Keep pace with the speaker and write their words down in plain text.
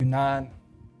9.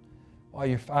 While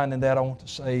you're finding that, I want to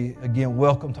say again,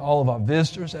 welcome to all of our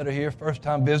visitors that are here.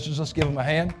 First-time visitors, let's give them a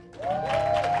hand.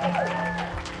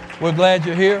 We're glad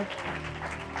you're here.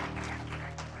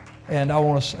 And I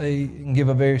want to say and give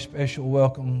a very special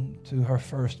welcome to her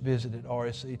first visit at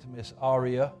RSC, to Miss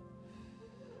Aria.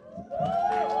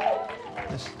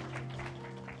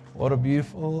 What a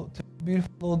beautiful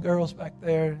little girls back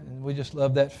there. And we just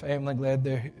love that family. Glad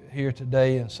they're here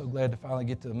today, and so glad to finally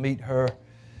get to meet her.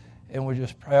 And we're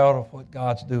just proud of what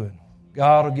God's doing.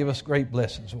 God will give us great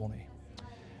blessings, won't He?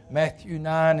 Matthew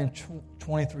 9 and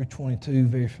 20 through 22,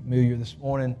 very familiar this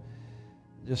morning.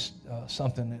 Just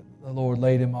something that the Lord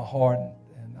laid in my heart,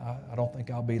 and I don't think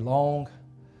I'll be long.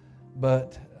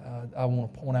 But I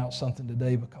want to point out something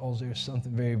today because there's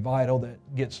something very vital that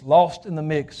gets lost in the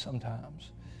mix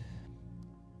sometimes.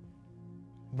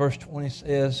 Verse 20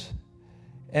 says,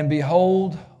 "And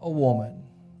behold, a woman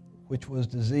which was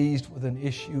diseased with an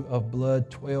issue of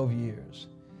blood 12 years,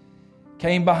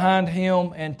 came behind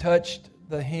him and touched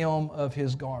the hem of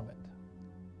his garment.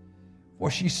 For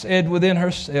she said within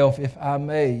herself, If I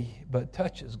may but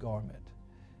touch his garment,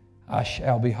 I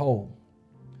shall be whole.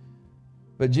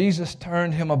 But Jesus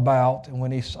turned him about, and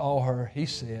when he saw her, he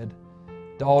said,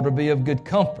 Daughter, be of good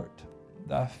comfort.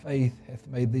 Thy faith hath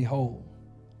made thee whole."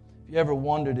 Have you ever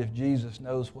wondered if Jesus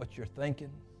knows what you're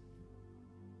thinking?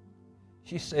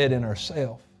 She said in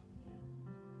herself,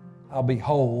 I'll be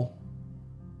whole.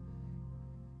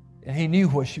 And he knew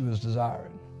what she was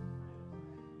desiring.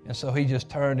 And so he just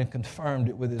turned and confirmed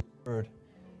it with his word.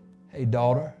 Hey,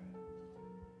 daughter,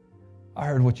 I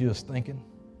heard what you was thinking.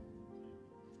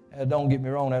 And don't get me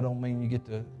wrong, that don't mean you get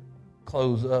to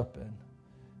close up and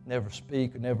never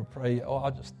speak or never pray. Oh,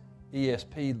 I'll just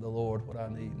ESP the Lord what I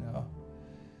need. No.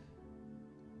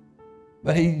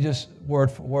 But he just,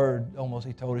 word for word, almost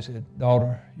he told her, he said,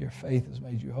 Daughter, your faith has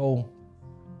made you whole.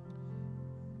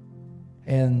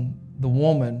 And the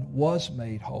woman was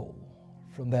made whole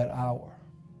from that hour.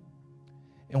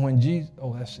 And when Jesus,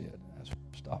 that's it. That's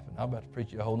stopping. I'm about to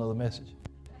preach you a whole nother message.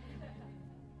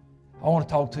 I want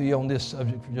to talk to you on this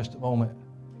subject for just a moment.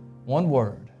 One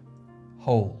word,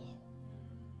 whole.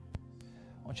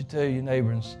 I want you to tell your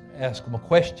neighbor and ask them a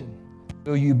question.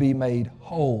 Will you be made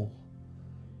whole?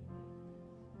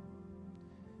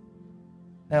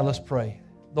 Now let's pray.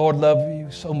 Lord, love you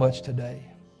so much today.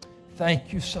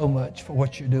 Thank you so much for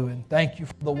what you're doing. Thank you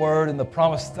for the word and the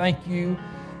promise. Thank you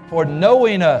for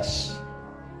knowing us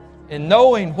and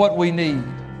knowing what we need.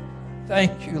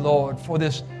 Thank you, Lord, for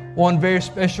this one very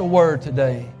special word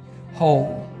today,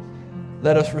 whole.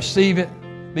 Let us receive it,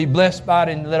 be blessed by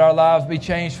it, and let our lives be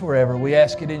changed forever. We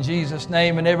ask it in Jesus'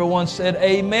 name, and everyone said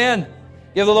amen.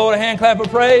 Give the Lord a hand clap of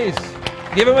praise.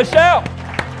 Give Him a shout.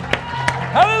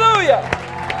 Hallelujah.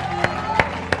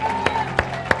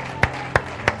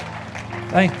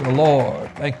 Thank the Lord.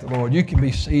 Thank the Lord. You can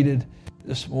be seated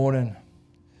this morning.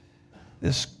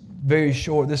 This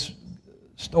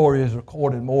story is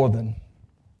recorded more than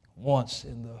once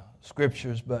in the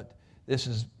Scriptures, but this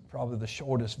is probably the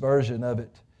shortest version of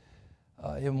it.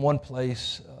 In one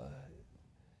place,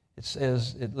 it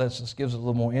says, it gives a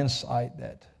little more insight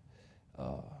that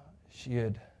she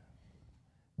had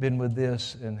been with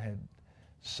this and had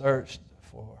searched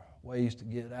for ways to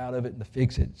get out of it and to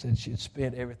fix it. Said she had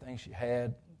spent everything she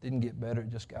had. Didn't get better. It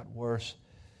just got worse.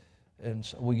 And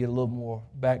so we get a little more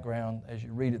background as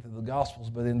you read it through the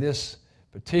Gospels. But in this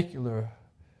particular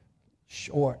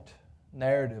short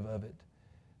narrative of it,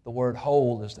 the word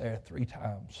whole is there 3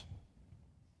 times.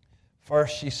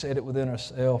 First, she said it within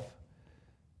herself.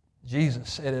 Jesus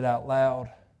said it out loud.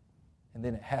 And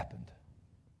then it happened.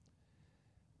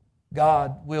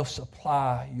 God will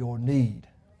supply your need.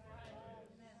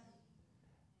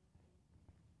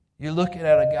 You're looking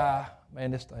at a guy,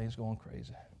 man, this thing's going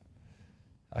crazy.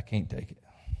 I can't take it.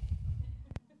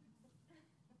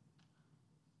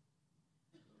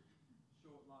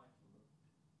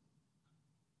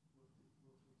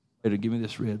 Better give me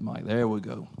this red mic. There we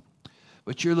go.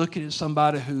 But you're looking at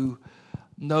somebody who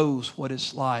knows what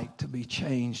it's like to be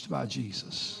changed by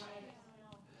Jesus.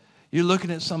 You're looking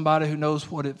at somebody who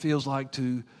knows what it feels like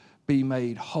to be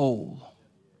made whole.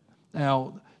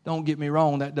 Now, don't get me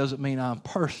wrong, that doesn't mean I'm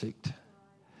perfect.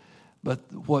 But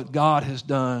what God has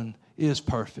done is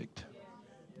perfect.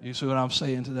 You see what I'm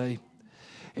saying today?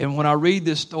 And when I read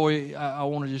this story, I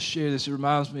want to just share this. It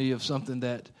reminds me of something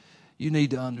that you need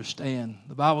to understand.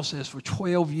 The Bible says for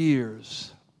 12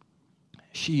 years,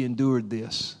 she endured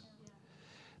this.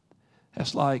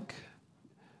 That's like,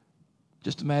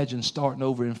 just imagine starting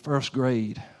over in first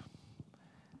grade.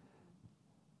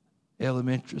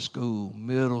 Elementary school,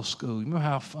 middle school. You remember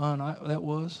how fun that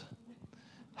was?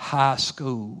 high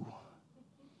school.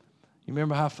 You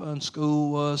remember how fun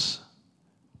school was?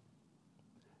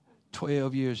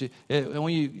 12 years. And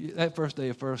when that first day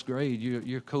of first grade,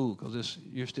 you're cool because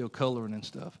you're still coloring and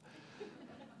stuff.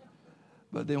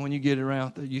 But then when you get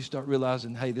around, you start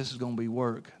realizing, hey, this is going to be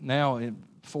work. Now in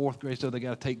fourth grade, so they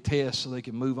got to take tests so they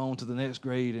can move on to the next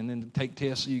grade, and then take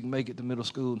tests so you can make it to middle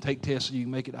school, and take tests so you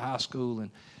can make it to high school.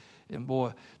 And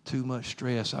boy, too much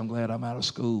stress. I'm glad I'm out of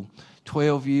school.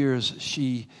 12 years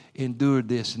she endured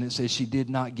this, and it says she did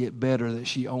not get better, that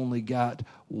she only got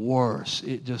worse.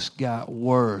 It just got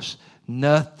worse.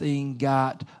 Nothing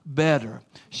got better.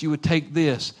 She would take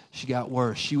this, she got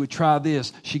worse. She would try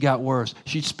this, she got worse.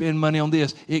 She'd spend money on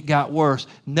this, it got worse.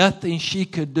 Nothing she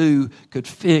could do could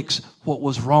fix what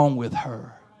was wrong with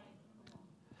her.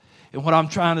 And what I'm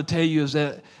trying to tell you is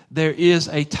that there is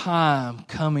a time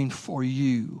coming for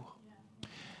you.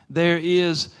 There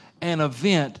is an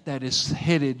event that is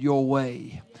headed your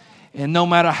way. And no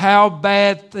matter how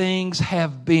bad things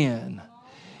have been,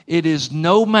 it is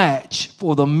no match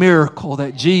for the miracle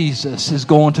that Jesus is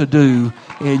going to do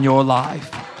in your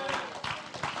life.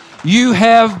 You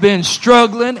have been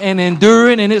struggling and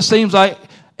enduring, and it seems like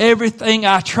everything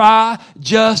I try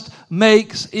just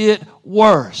makes it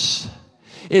worse.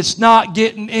 It's not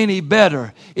getting any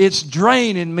better. It's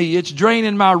draining me. It's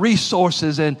draining my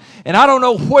resources. And I don't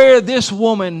know where this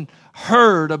woman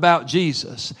heard about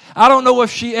Jesus. I don't know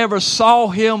if she ever saw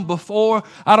him before.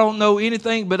 I don't know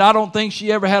anything, but I don't think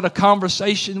she ever had a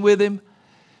conversation with him.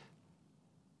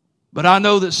 But I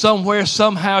know that somewhere,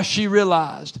 somehow she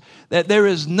realized that there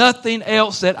is nothing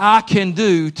else that I can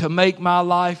do to make my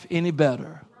life any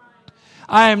better.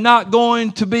 I am not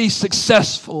going to be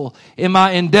successful in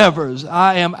my endeavors.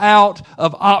 I am out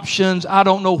of options. I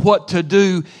don't know what to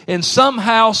do. And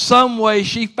somehow, some way,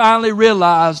 she finally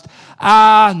realized,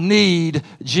 I need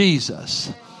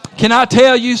Jesus. Can I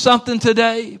tell you something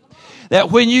today?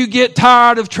 That when you get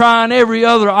tired of trying every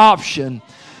other option,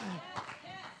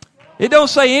 it don't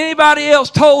say anybody else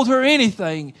told her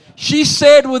anything. She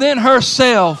said within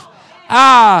herself,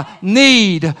 I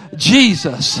need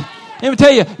Jesus. Let me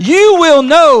tell you, you will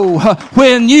know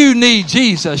when you need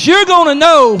Jesus. You're going to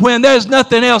know when there's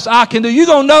nothing else I can do. You're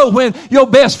going to know when your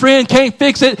best friend can't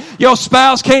fix it, your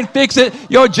spouse can't fix it,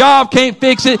 your job can't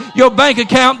fix it, your bank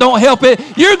account don't help it.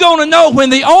 You're going to know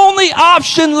when the only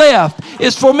option left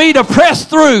is for me to press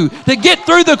through, to get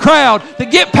through the crowd, to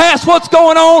get past what's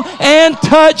going on and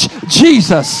touch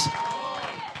Jesus.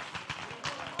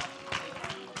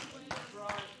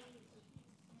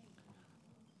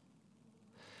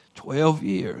 "12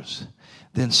 years.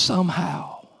 Then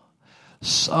somehow,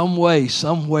 some way,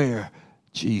 somewhere,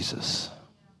 Jesus."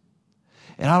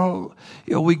 And I don't,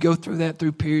 we go through that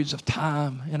through periods of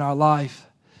time in our life.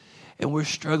 And we're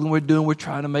struggling, we're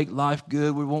trying to make life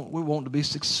good. We want to be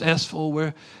successful.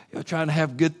 We're trying to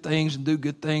have good things and do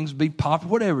good things, be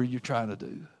popular, whatever you're trying to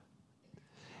do.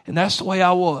 And that's the way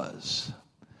I was.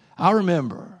 I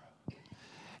remember.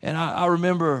 And I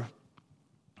remember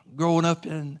growing up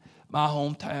in my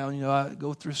hometown. I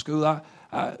go through school.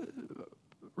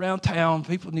 Around town,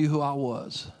 people knew who I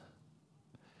was.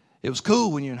 It was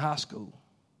cool when you're in high school.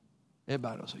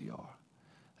 Everybody knows who you are.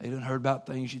 They done heard about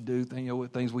things you do,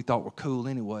 things we thought were cool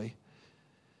anyway.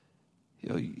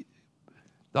 You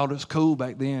thought it was cool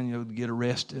back then, to get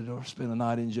arrested or spend a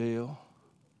night in jail,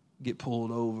 get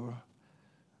pulled over,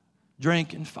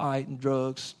 drinking, fighting,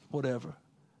 drugs, whatever.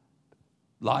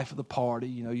 Life of the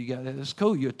party, it's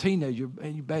cool. You're a teenager,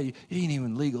 and you ain't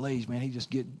even legal age, man. He just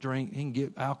get drink, he can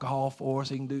get alcohol for us.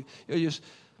 He can do.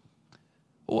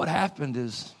 What happened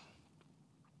is,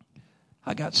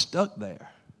 I got stuck there,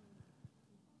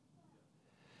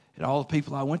 and all the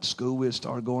people I went to school with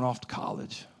started going off to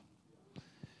college,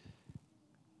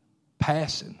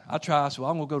 passing. I said,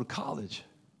 well, I'm gonna go to college.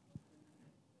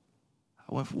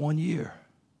 I went for 1 year,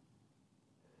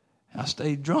 and I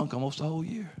stayed drunk almost the whole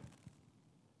year.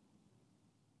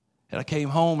 And I came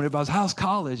home, and everybody was, how's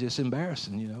college? It's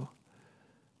embarrassing,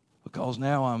 because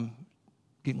now I'm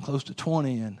getting close to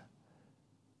 20, and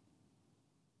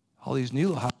all these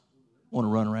new high want to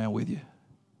run around with you.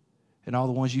 And all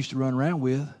the ones you used to run around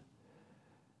with,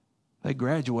 they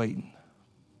graduating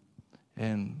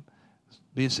and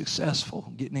being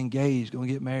successful, getting engaged, going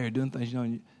to get married, doing things,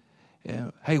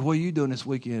 And, hey, what are you doing this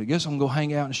weekend? I guess I'm going to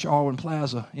hang out in Sharwin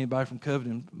Plaza. Anybody from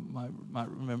Covington might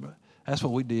remember. That's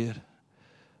what we did.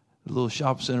 The little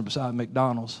shopping center beside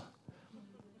McDonald's.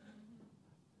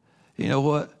 You know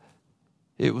what?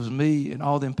 It was me and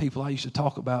all them people I used to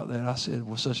talk about that I said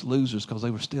were such losers because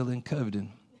they were still in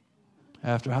Covington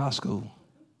after high school.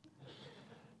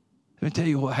 Let me tell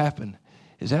you what happened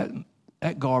is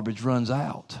that garbage runs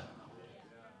out.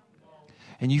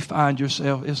 And you find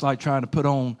yourself, it's like trying to put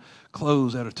on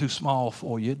clothes that are too small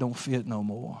for you. It don't fit no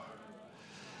more.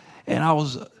 And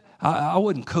I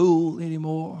wasn't cool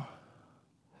anymore.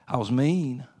 I was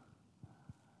mean.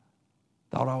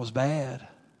 Thought I was bad.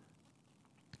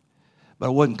 But I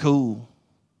wasn't cool.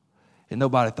 And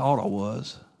nobody thought I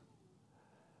was.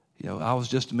 I was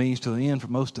just a means to the end for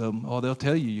most of them. Or they'll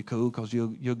tell you you're cool because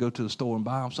you'll go to the store and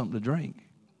buy them something to drink.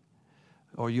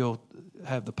 Or you'll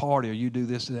have the party, or you do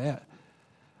this or that.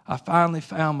 I finally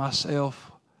found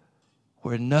myself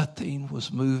where nothing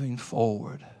was moving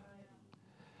forward.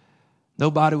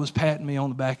 Nobody was patting me on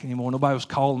the back anymore. Nobody was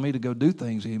calling me to go do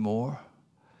things anymore.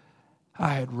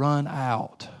 I had run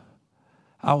out.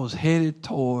 I was headed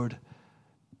toward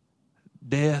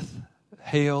death,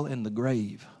 hell, and the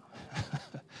grave.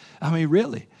 I mean,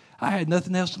 really, I had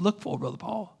nothing else to look for, Brother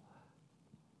Paul.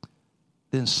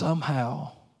 Then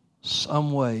somehow,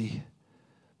 some way,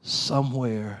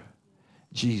 somewhere,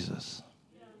 Jesus.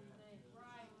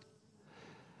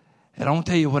 And I want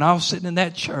to tell you, when I was sitting in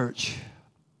that church,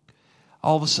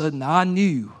 all of a sudden I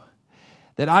knew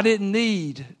that I didn't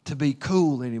need to be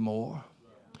cool anymore.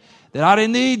 That I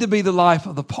didn't need to be the life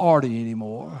of the party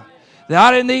anymore. That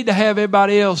I didn't need to have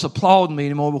everybody else applauding me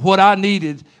anymore. But what I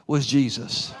needed was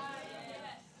Jesus.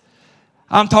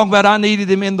 I'm talking about I needed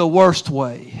Him in the worst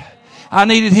way. I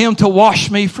needed Him to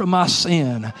wash me from my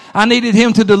sin. I needed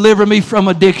Him to deliver me from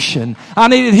addiction. I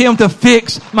needed Him to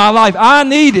fix my life. I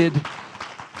needed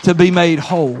to be made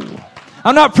whole.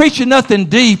 I'm not preaching nothing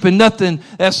deep and nothing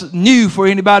that's new for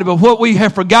anybody, but what we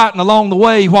have forgotten along the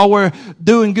way while we're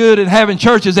doing good and having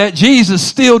church is that Jesus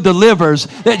still delivers,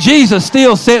 that Jesus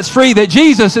still sets free, that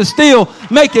Jesus is still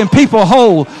making people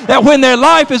whole, that when their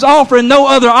life is offering no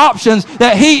other options,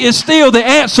 that He is still the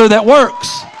answer that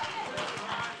works.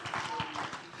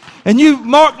 And you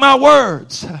mark my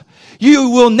words,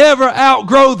 you will never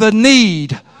outgrow the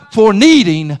need for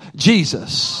needing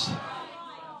Jesus.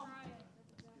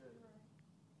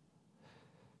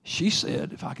 She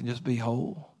said, if I can just be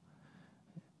whole.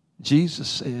 Jesus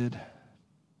said,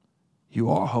 you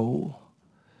are whole.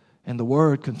 And the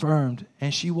Word confirmed,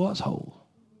 and she was whole.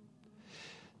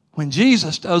 When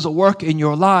Jesus does a work in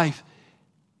your life,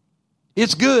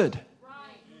 it's good.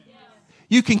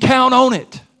 You can count on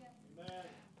it.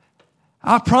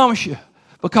 I promise you,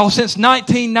 because since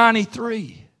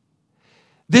 1993,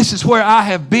 this is where I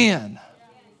have been.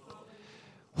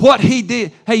 What He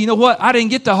did. Hey, you know what? I didn't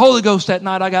get the Holy Ghost that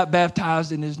night I got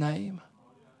baptized in His name.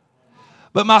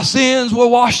 But my sins were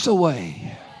washed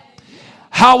away.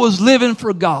 I was living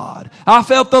for God. I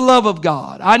felt the love of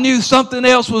God. I knew something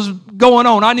else was going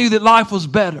on. I knew that life was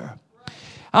better.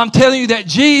 I'm telling you that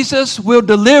Jesus will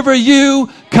deliver you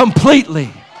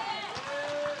completely.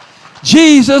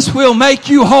 Jesus will make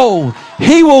you whole.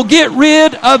 He will get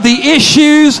rid of the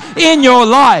issues in your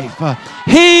life.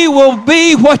 He will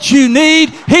be what you need.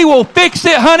 He will fix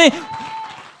it, honey.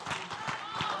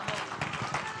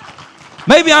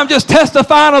 Maybe I'm just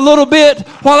testifying a little bit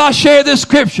while I share this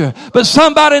scripture. But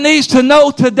somebody needs to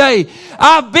know today,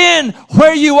 I've been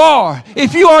where you are.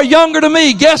 If you are younger than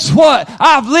me, guess what?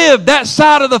 I've lived that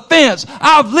side of the fence.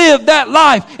 I've lived that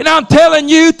life. And I'm telling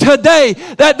you today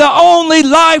that the only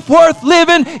life worth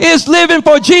living is living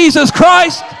for Jesus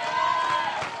Christ.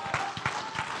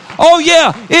 Oh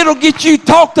yeah, it'll get you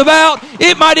talked about.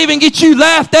 It might even get you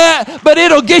laughed at, but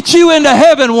it'll get you into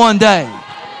heaven one day.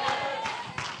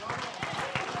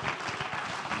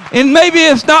 And maybe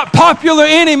it's not popular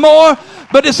anymore,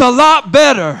 but it's a lot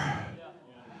better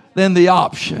than the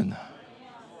option.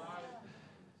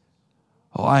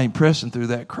 Oh, I ain't pressing through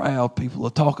that crowd. People will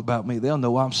talk about me. They'll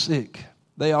know I'm sick.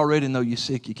 They already know you're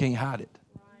sick. You can't hide it.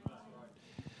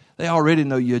 They already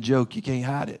know you're a joke. You can't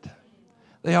hide it.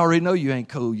 They already know you ain't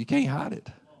cool. You can't hide it.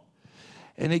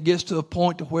 And it gets to a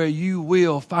point to where you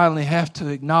will finally have to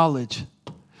acknowledge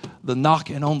the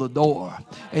knocking on the door.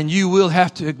 And you will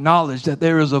have to acknowledge that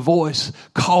there is a voice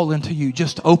calling to you.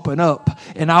 Just open up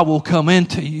and I will come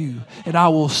into you and I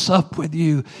will sup with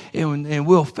you and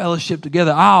we'll fellowship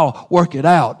together. I'll work it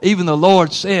out. Even the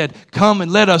Lord said, come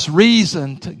and let us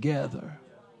reason together.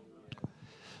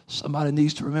 Somebody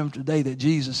needs to remember today that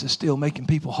Jesus is still making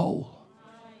people whole.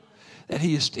 That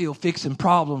He is still fixing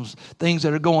problems, things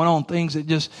that are going on, things that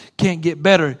just can't get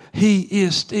better. He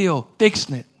is still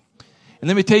fixing it. And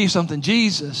let me tell you something.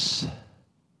 Jesus,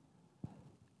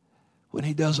 when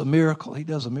He does a miracle, He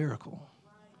does a miracle.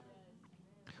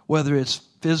 Whether it's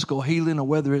physical healing or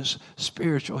whether it's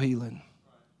spiritual healing.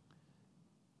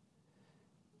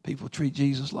 People treat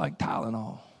Jesus like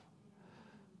Tylenol.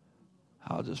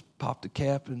 I'll just pop the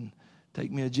cap and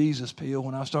take me a Jesus pill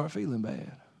when I start feeling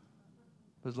bad.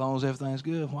 As long as everything's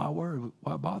good, why worry?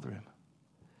 Why bother Him?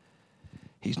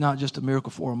 He's not just a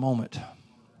miracle for a moment.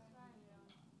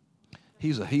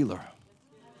 He's a healer.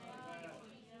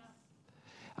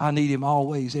 I need him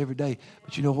always, every day.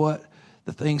 But you know what?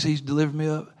 The things he's delivered me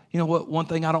of. You know what? One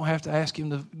thing I don't have to ask him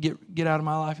to get out of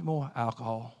my life anymore?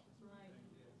 Alcohol.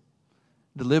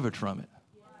 Delivered from it.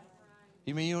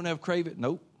 You mean you don't ever crave it?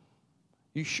 Nope.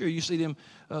 You sure you see them,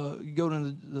 you go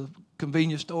to the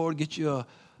convenience store, get you a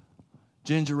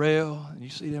ginger ale, and you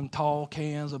see them tall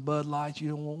cans of Bud Lights, you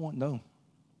don't want one? No.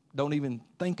 Don't even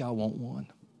think I want one.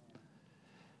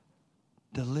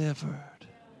 Delivered.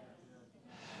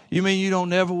 You mean you don't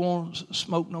never want to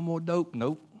smoke no more dope?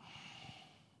 Nope.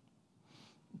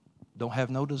 Don't have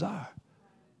no desire.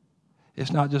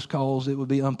 It's not just because it would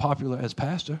be unpopular as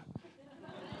pastor.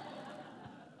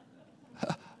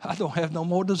 I don't have no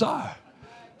more desire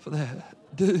for that.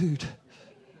 Dude.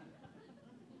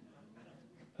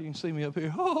 You can see me up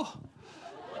here. Oh.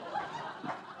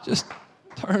 Just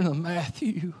turn to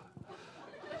Matthew.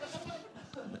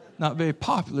 Not very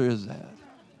popular is that.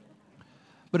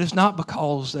 But it's not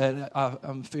because that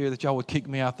I'm fear that y'all would kick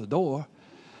me out the door.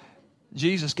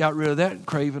 Jesus got rid of that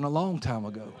craving a long time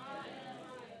ago.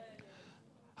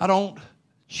 I don't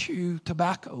chew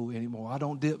tobacco anymore. I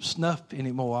don't dip snuff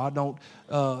anymore. I don't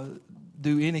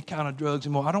do any kind of drugs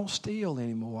anymore. I don't steal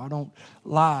anymore. I don't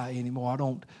lie anymore. I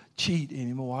don't cheat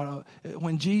anymore.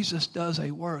 When Jesus does a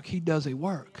work, he does a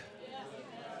work.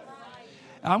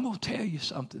 I'm going to tell you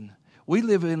something. We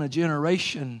live in a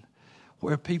generation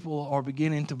where people are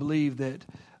beginning to believe that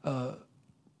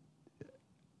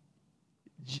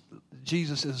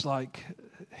Jesus is like,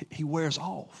 he wears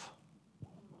off.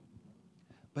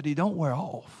 But he don't wear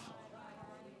off.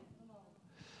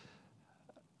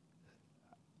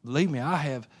 Believe me, I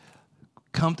have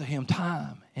come to him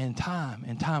time and time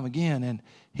and time again, and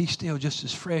he's still just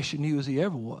as fresh and new as he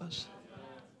ever was.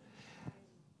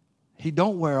 He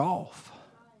don't wear off.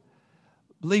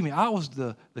 Believe me, I was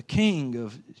the king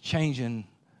of changing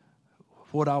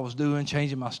what I was doing,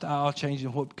 changing my style,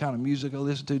 changing what kind of music I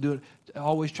listened to, doing,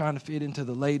 always trying to fit into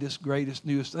the latest, greatest,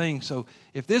 newest thing. So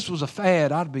if this was a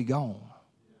fad, I'd be gone.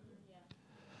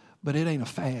 But it ain't a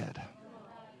fad.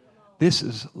 This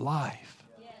is life.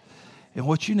 And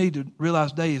what you need to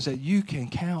realize today is that you can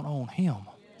count on him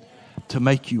to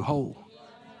make you whole.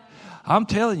 I'm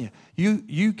telling you,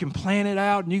 you can plan it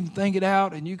out and you can think it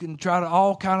out and you can try to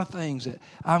all kind of things that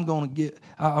I'm going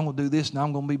to do this and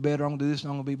I'm going to be better. I'm going to do this and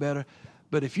I'm going to be better.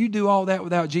 But if you do all that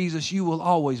without Jesus, you will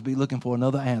always be looking for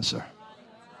another answer.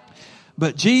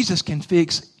 But Jesus can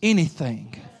fix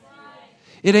anything.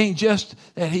 It ain't just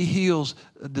that he heals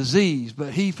a disease,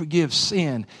 but he forgives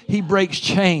sin. He breaks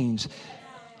chains.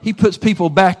 He puts people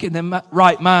back in their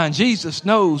right mind. Jesus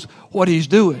knows what he's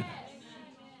doing.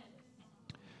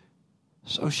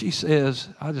 So she says,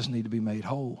 I just need to be made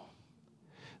whole.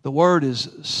 The word is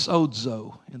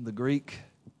sozo in the Greek.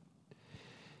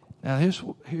 Now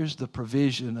here's the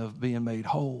provision of being made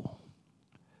whole.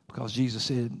 Because Jesus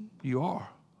said, you are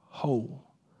whole.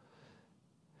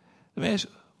 Let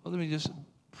me just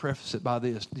preface it by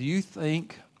this. Do you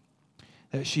think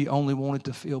that she only wanted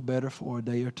to feel better for a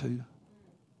day or two?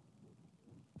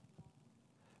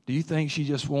 Do you think she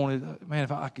just wanted, man,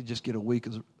 if I could just get a week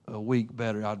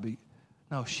better, I'd be...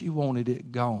 No, she wanted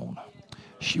it gone.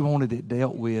 She wanted it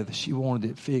dealt with. She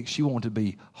wanted it fixed. She wanted to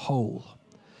be whole.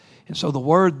 And so the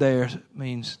word there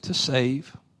means to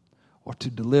save or to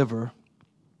deliver,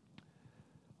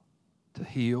 to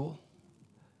heal.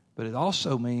 But it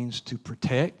also means to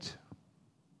protect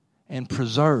and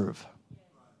preserve.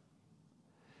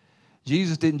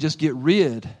 Jesus didn't just get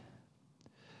rid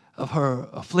of her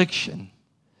affliction,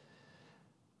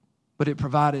 but it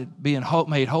provided, being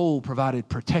made whole, provided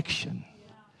protection.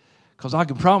 Because I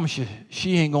can promise you,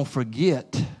 she ain't going to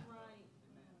forget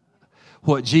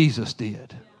what Jesus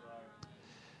did.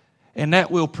 And that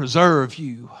will preserve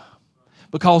you.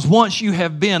 Because once you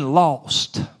have been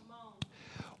lost,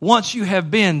 once you have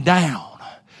been down,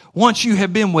 once you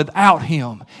have been without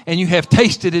him, and you have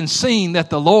tasted and seen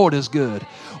that the Lord is good,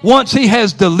 once he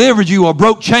has delivered you or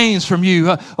broke chains from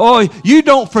you, you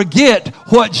don't forget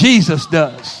what Jesus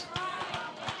does.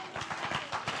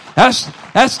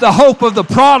 That's the hope of the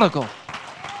prodigal.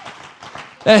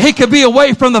 That he could be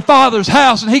away from the Father's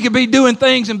house and he could be doing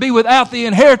things and be without the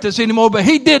inheritance anymore. But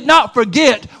he did not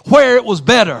forget where it was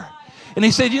better. And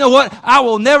he said, you know what? I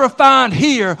will never find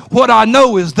here what I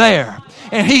know is there.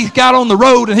 And he got on the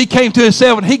road and he came to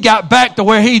himself and he got back to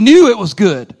where he knew it was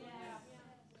good.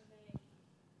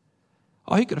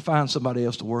 Oh, he could have found somebody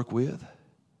else to work with.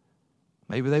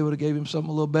 Maybe they would have gave him something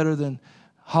a little better than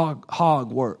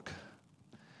hog work.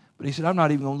 But he said, I'm not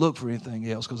even going to look for anything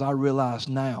else because I realize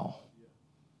now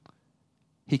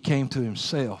He came to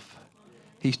himself.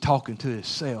 He's talking to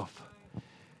himself.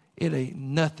 It ain't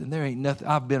nothing. There ain't nothing.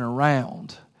 I've been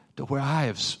around to where I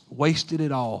have wasted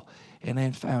it all and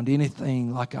ain't found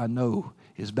anything like I know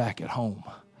is back at home.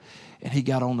 And he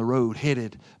got on the road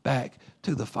headed back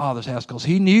to the Father's house because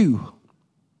he knew,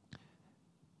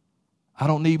 I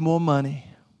don't need more money.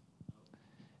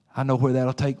 I know where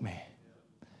that'll take me.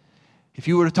 If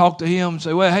you were to talk to him and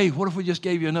say, well, hey, what if we just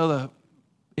gave you another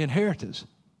inheritance?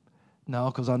 No,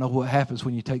 because I know what happens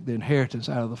when you take the inheritance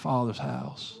out of the Father's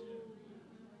house.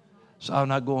 So I'm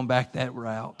not going back that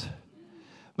route.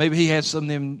 Maybe he had some of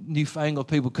them newfangled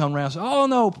people come around and say, oh,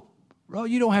 no, bro,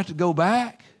 you don't have to go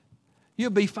back. You'll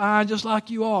be fine just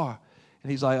like you are.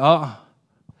 And he's like,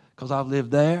 because I've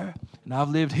lived there and I've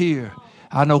lived here.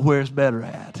 I know where it's better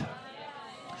at.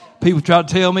 People try to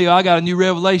tell me, I got a new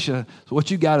revelation. So what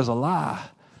you got is a lie.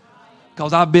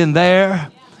 Because I've been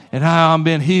there and I've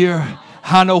been here.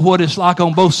 I know what it's like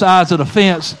on both sides of the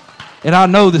fence. And I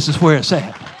know this is where it's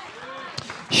at.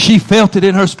 She felt it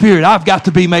in her spirit. I've got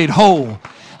to be made whole.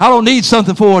 I don't need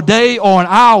something for a day or an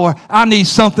hour. I need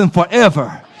something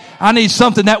forever. I need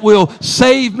something that will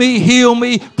save me, heal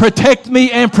me, protect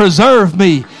me, and preserve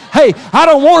me. Hey, I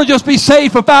don't want to just be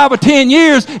saved for 5 or 10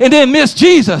 years and then miss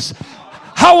Jesus.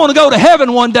 I want to go to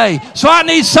heaven one day. So I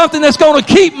need something that's going to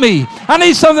keep me. I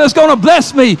need something that's going to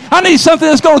bless me. I need something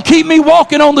that's going to keep me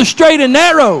walking on the straight and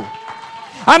narrow.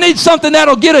 I need something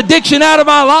that'll get addiction out of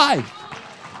my life.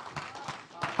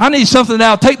 I need something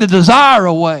that'll take the desire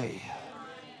away.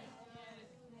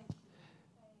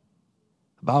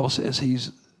 The Bible says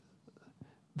he's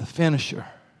the finisher.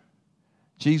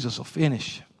 Jesus will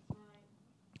finish.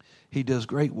 He does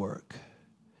great work.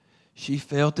 She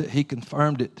felt it. He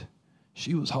confirmed it.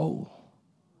 She was whole.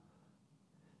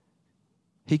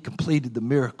 He completed the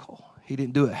miracle. He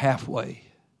didn't do it halfway.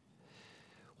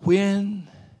 When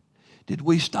did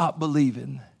we stop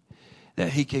believing that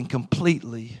he can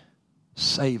completely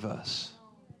save us?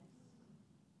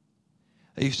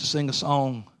 They used to sing a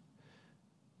song,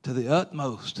 to the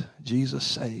utmost, Jesus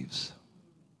saves.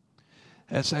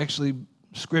 That's actually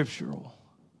scriptural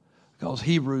because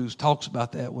Hebrews talks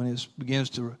about that when it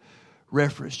begins to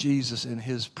reference Jesus and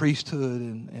his priesthood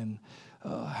and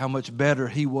how much better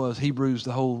he was. Hebrews,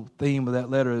 the whole theme of that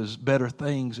letter is better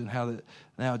things and how that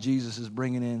now Jesus is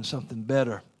bringing in something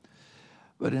better.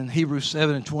 But in Hebrews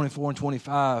 7 and 24 and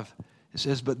 25, it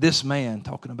says, but this man,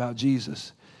 talking about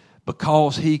Jesus,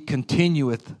 because he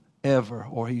continueth ever,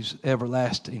 or he's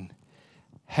everlasting,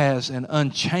 has an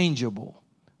unchangeable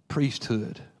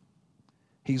priesthood.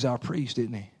 He's our priest,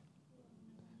 isn't he?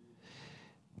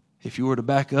 If you were to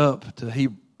back up to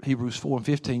Hebrews 4 and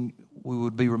 15, we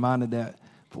would be reminded that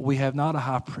for we have not a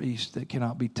high priest that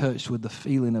cannot be touched with the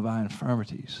feeling of our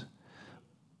infirmities.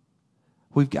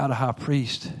 We've got a high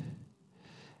priest.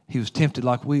 He was tempted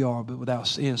like we are, but without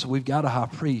sin. So we've got a high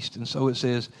priest. And so it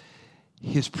says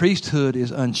his priesthood is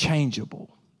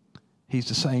unchangeable. He's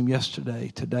the same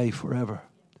yesterday, today, forever.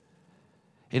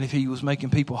 And if he was making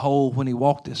people whole when he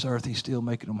walked this earth, he's still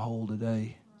making them whole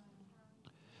today.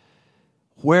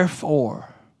 Wherefore,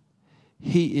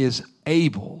 he is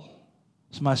able.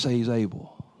 Somebody say he's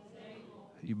able.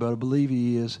 You better believe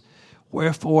he is.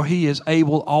 Wherefore, he is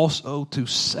able also to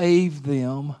save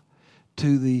them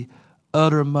to the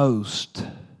uttermost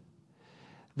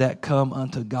that come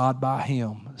unto God by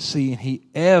him, seeing he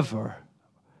ever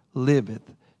liveth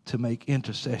to make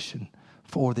intercession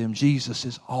for them. Jesus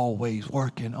is always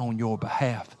working on your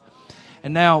behalf.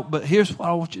 And now, but here's what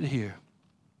I want you to hear.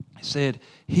 He said,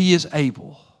 he is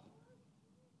able.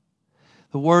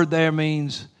 The word there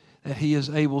means that he is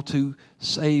able to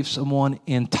save someone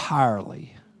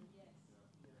entirely,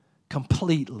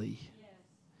 completely,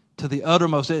 to the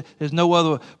uttermost. There's no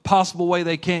other possible way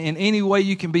they can. In any way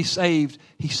you can be saved,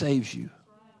 he saves you.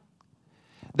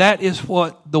 That is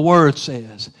what the word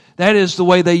says. That is the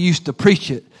way they used to preach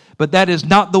it. But that is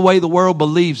not the way the world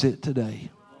believes it today.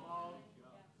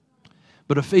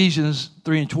 But Ephesians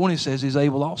 3 and 20 says he's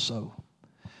able also.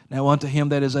 Now unto him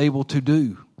that is able to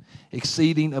do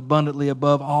exceeding abundantly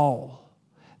above all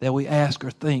that we ask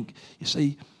or think. You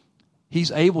see,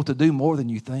 he's able to do more than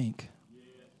you think.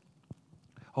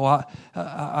 Oh,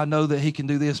 I know that he can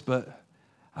do this, but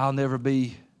I'll never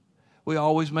be. We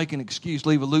always make an excuse,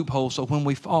 leave a loophole, so when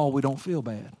we fall, we don't feel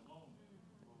bad.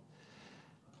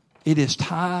 It is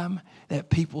time that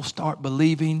people start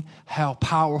believing how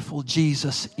powerful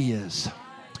Jesus is.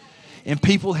 And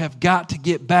people have got to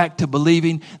get back to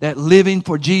believing that living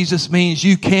for Jesus means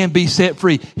you can be set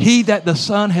free. He that the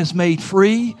Son has made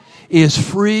free is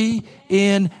free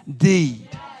indeed.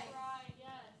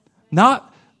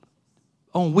 Not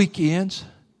on weekends,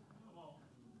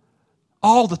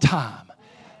 all the time.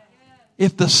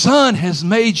 If the Son has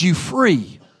made you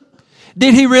free,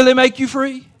 did He really make you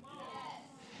free?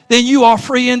 Then you are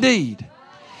free indeed.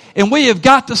 And we have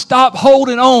got to stop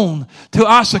holding on to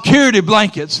our security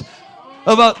blankets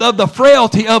of the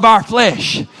frailty of our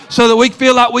flesh so that we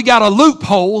feel like we got a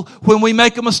loophole when we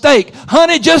make a mistake.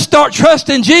 Honey, just start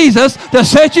trusting Jesus to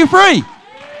set you free.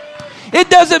 It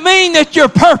doesn't mean that you're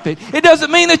perfect. It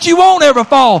doesn't mean that you won't ever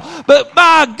fall. But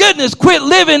my goodness, quit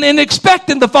living and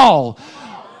expecting to fall.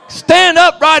 Stand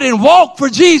upright and walk for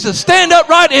Jesus. Stand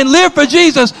upright and live for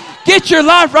Jesus. Get your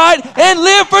life right and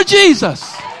live for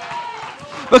Jesus.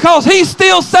 Because He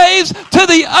still saves to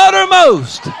the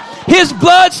uttermost. His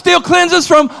blood still cleanses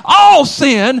from all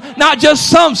sin, not just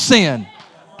some sin.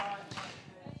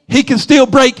 He can still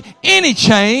break any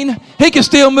chain. He can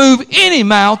still move any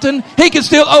mountain. He can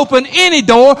still open any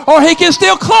door, or He can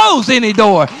still close any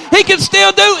door. He can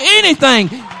still do anything.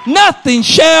 Nothing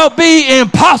shall be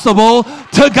impossible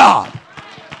to God.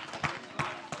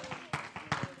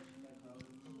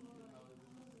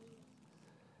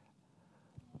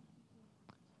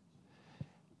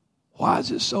 Why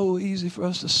is it so easy for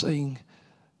us to sing,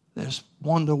 there's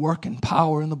wonder-working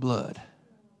power in the blood?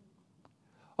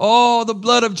 Oh, the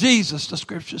blood of Jesus, the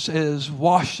Scripture says,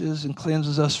 washes and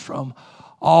cleanses us from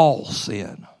all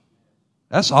sin.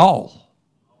 That's all.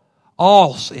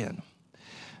 All sin.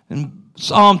 In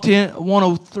Psalm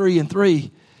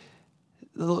 103:3,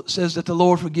 it says that the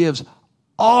Lord forgives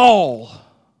all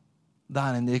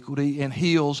thine iniquity and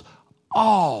heals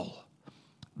all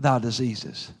thy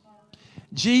diseases.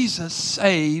 Jesus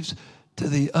saves to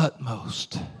the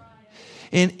utmost.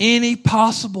 In any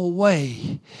possible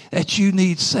way that you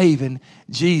need saving,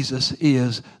 Jesus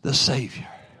is the Savior.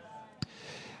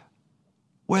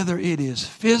 Whether it is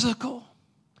physical,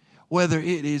 whether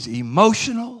it is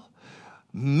emotional,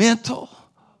 mental,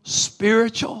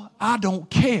 spiritual, I don't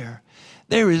care.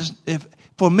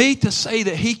 For me to say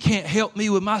that He can't help me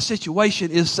with my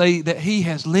situation is say that He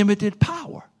has limited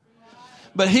power.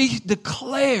 But He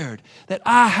declared that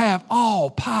I have all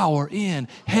power in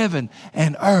heaven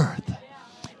and earth.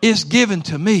 It's given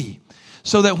to me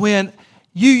so that when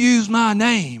you use my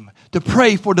name to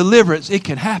pray for deliverance, it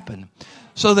can happen.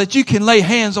 So that you can lay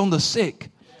hands on the sick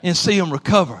and see them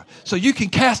recover. So you can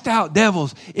cast out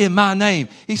devils in my name.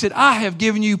 He said, I have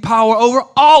given you power over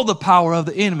all the power of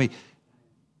the enemy.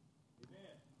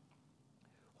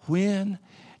 When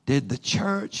did the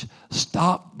church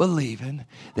stop believing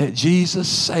that Jesus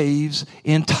saves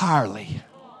entirely?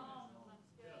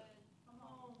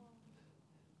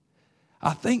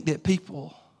 I think that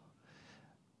people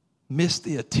miss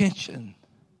the attention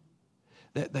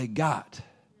that they got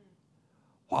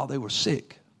while they were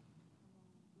sick.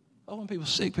 Oh, when people are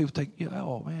sick, people take,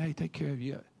 oh man, hey, take care of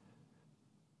you.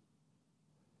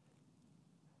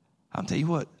 I'll tell you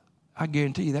what, I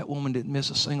guarantee you that woman didn't miss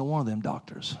a single one of them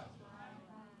doctors.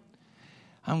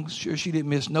 I'm sure she didn't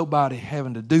miss nobody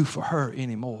having to do for her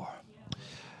anymore.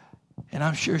 And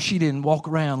I'm sure she didn't walk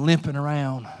around limping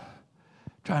around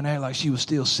trying to act like she was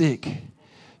still sick.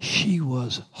 She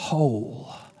was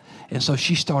whole. And so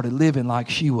she started living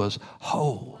like she was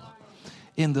whole.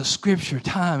 In the Scripture,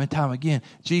 time and time again,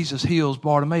 Jesus heals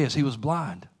Bartimaeus. He was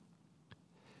blind.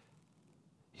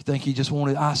 You think He just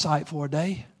wanted eyesight for a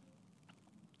day?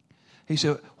 He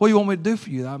said, what do you want me to do for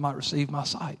you that I might receive my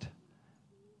sight?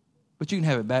 But you can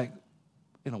have it back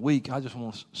in a week. I just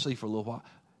want to see for a little while.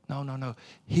 No.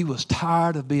 He was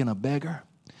tired of being a beggar.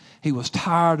 He was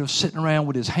tired of sitting around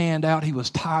with his hand out. He was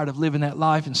tired of living that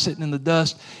life and sitting in the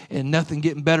dust and nothing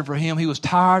getting better for him. He was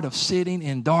tired of sitting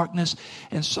in darkness.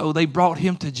 And so they brought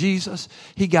him to Jesus.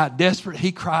 He got desperate.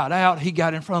 He cried out. He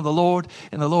got in front of the Lord,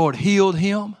 and the Lord healed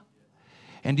him.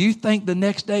 And do you think the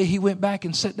next day he went back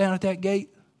and sat down at that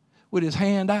gate with his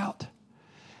hand out?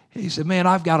 He said, man,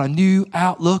 I've got a new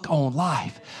outlook on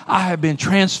life. I have been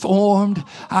transformed.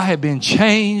 I have been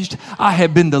changed. I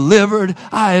have been delivered.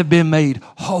 I have been made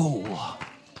whole.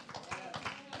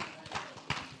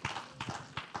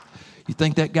 You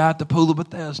think that guy at the pool of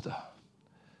Bethesda,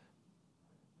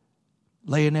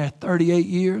 laying there 38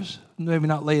 years, maybe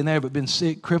not laying there, but been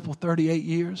sick, crippled 38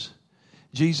 years.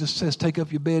 Jesus says, take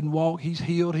up your bed and walk. He's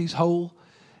healed. He's whole.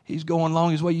 He's going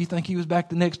along his way. You think he was back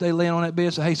the next day laying on that bed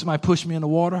and said, hey, somebody push me in the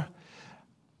water?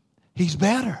 He's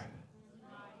better.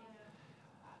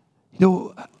 You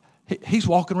know, he's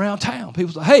walking around town.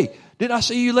 People say, hey, did I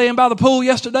see you laying by the pool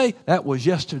yesterday? That was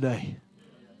yesterday.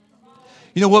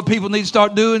 You know what people need to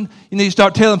start doing? You need to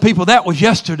start telling people that was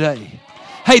yesterday.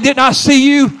 Hey, didn't I see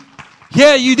you?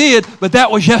 Yeah, you did, but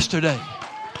that was yesterday.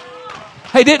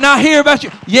 Hey, didn't I hear about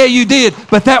you? Yeah, you did,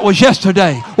 but that was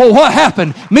yesterday. Well, what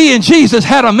happened? Me and Jesus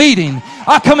had a meeting.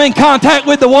 I come in contact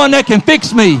with the one that can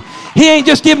fix me. He ain't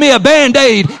just give me a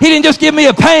Band-Aid. He didn't just give me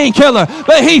a painkiller,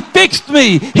 but He fixed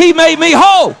me. He made me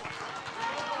whole.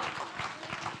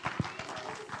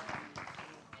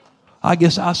 I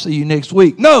guess I'll see you next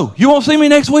week. No, you won't see me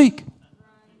next week.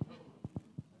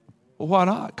 Well, why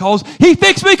not? Because He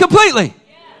fixed me completely.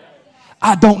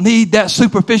 I don't need that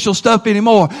superficial stuff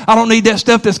anymore. I don't need that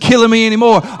stuff that's killing me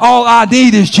anymore. All I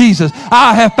need is Jesus.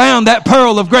 I have found that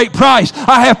pearl of great price.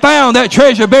 I have found that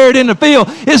treasure buried in the field.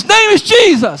 His name is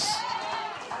Jesus.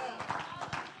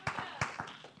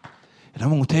 And I'm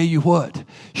going to tell you what.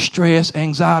 Stress,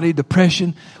 anxiety,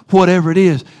 depression, whatever it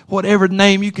is, whatever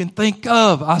name you can think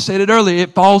of. I said it earlier.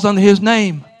 It falls under His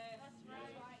name.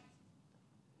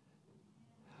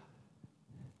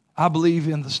 I believe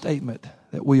in the statement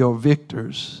that we are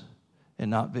victors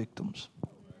and not victims.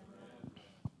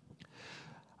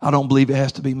 I don't believe it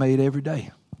has to be made every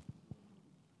day.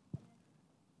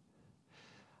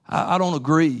 I don't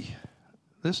agree.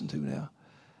 Listen to me now.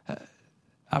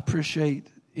 I appreciate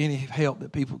any help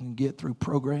that people can get through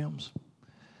programs.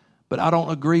 But I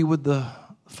don't agree with the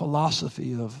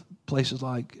philosophy of places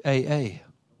like AA.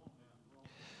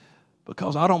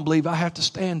 Because I don't believe I have to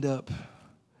stand up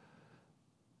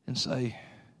and say,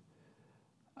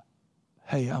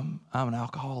 hey, I'm an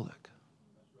alcoholic.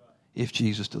 If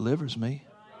Jesus delivers me.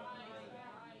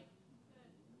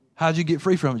 How'd you get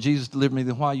free from it? Jesus delivered me,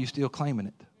 then why are you still claiming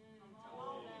it?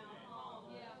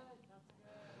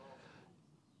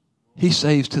 He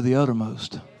saves to the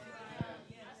uttermost.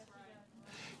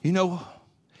 You know,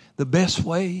 the best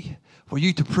way for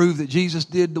you to prove that Jesus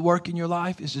did the work in your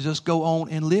life is to just go on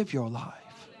and live your life.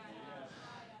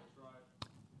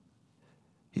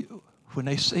 When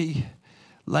they see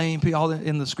lame people, all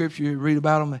in the scripture you read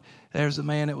about them, there's the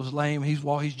man that was lame.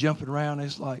 He's jumping around.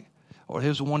 It's like, or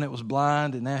here's the one that was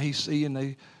blind, and now he's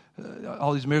seeing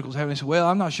all these miracles happening. He said, well,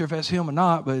 I'm not sure if that's him or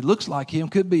not, but it looks like him.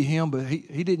 Could be him, but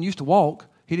he didn't used to walk.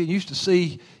 He didn't used to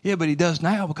see. Yeah, but he does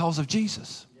now because of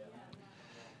Jesus.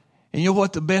 And you know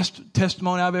what the best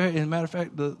testimony I've ever heard? As a matter of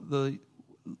fact, the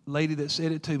lady that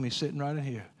said it to me sitting right in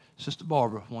here, Sister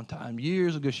Barbara, one time,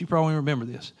 years ago, she probably remember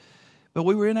this. But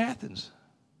we were in Athens.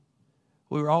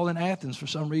 We were all in Athens for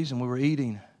some reason. We were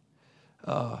eating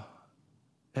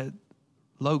at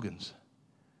Logan's.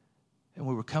 And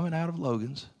we were coming out of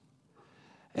Logan's.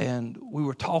 And we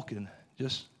were talking.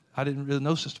 I didn't really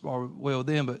know Sister Barbara well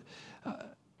then, but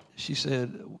she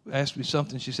asked me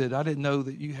something. She said, I didn't know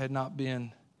that you had not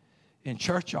been in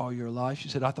church all your life. She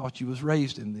said, I thought you was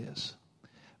raised in this.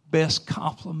 Best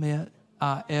compliment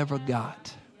I ever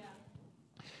got.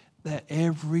 That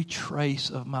every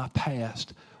trace of my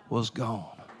past was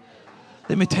gone.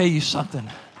 Let me tell you something.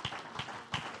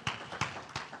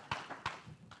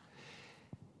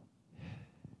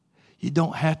 You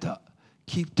don't have to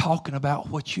keep talking about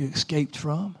what you escaped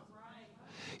from.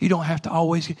 You don't have to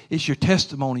always, it's your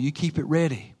testimony. You keep it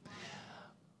ready.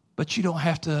 But you don't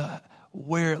have to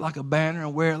wear it like a banner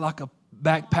and wear it like a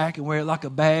backpack and wear it like a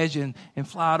badge and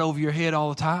fly it over your head all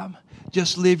the time.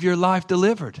 Just live your life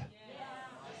delivered.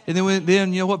 And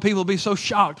then you know what? People will be so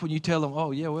shocked when you tell them,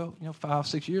 oh, yeah, well,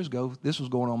 5-6 years ago, this was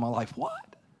going on in my life.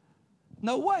 What?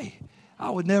 No way. I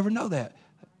would never know that.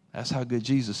 That's how good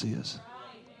Jesus is.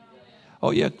 Oh,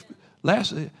 yeah.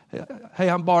 Hey,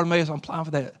 I'm Bartimaeus. I'm applying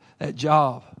for that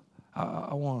job.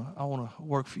 I want to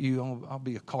work for you. I'll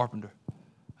be a carpenter.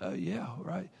 Yeah,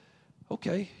 right.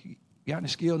 Okay. You got any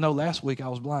skill? No, last week I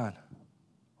was blind.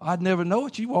 I'd never know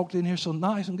it. You walked in here so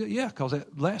nice and good. Yeah, because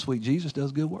last week Jesus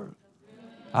does good work.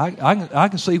 I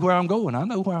can see where I'm going. I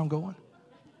know where I'm going.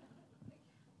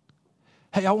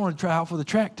 Hey, I want to try out for the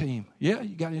track team. Yeah,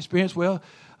 you got any experience? Well,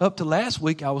 up to last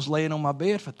week, I was laying on my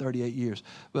bed for 38 years.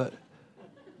 But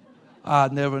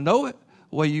I'd never know it.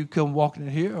 The way you come walking in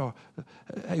here. Or,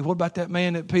 hey, what about that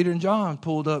man that Peter and John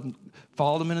pulled up and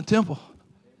followed them in the temple?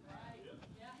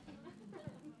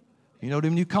 You know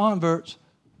them new converts.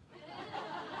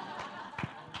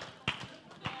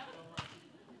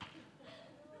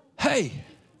 Hey,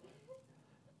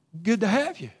 good to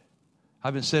have you.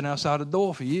 I've been sitting outside the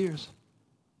door for years.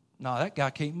 No, that guy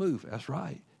can't move. That's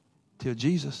right. Till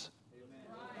Jesus.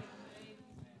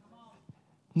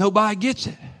 Nobody gets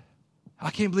it.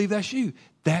 I can't believe that's you.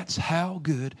 That's how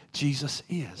good Jesus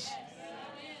is.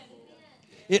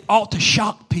 It ought to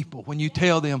shock people when you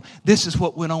tell them this is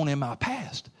what went on in my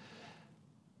past.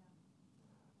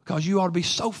 Because you ought to be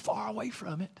so far away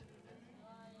from it.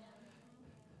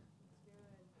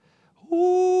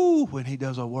 Ooh, when he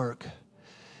does a work,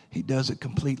 he does it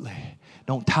completely.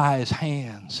 Don't tie his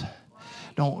hands.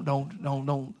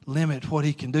 Don't limit what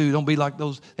he can do. Don't be like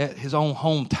those at his own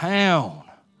hometown.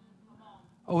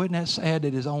 Oh, isn't that sad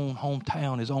that his own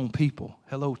hometown, his own people,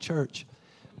 hello church,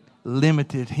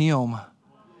 limited him.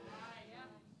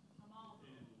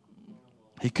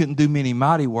 He couldn't do many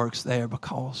mighty works there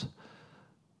because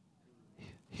he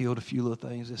healed a few little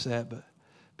things, this, that, but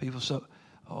people say,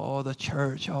 oh, the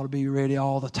church ought to be ready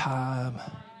all the time.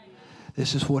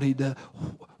 This is what he does.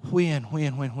 When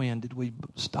did we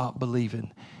stop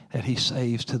believing that he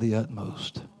saves to the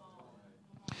utmost?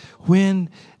 When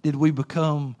did we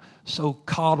become so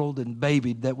coddled and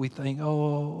babied that we think,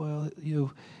 oh,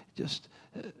 well, just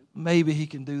maybe he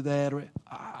can do that. Or,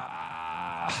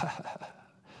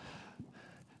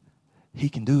 he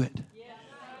can do it.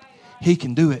 He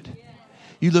can do it.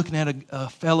 You looking at a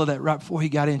fella that right before he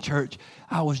got in church,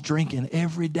 I was drinking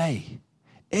every day.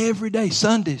 Every day,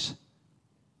 Sundays.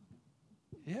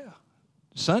 Yeah.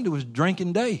 Sunday was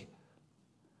drinking day.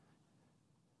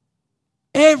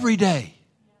 Every day.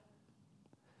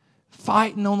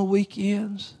 Fighting on the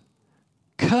weekends.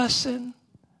 Cussing.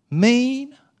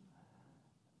 Mean.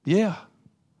 Yeah.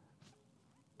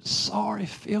 Sorry,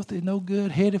 filthy, no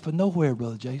good, headed for nowhere,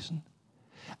 Brother Jason.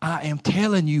 I am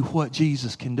telling you what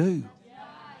Jesus can do.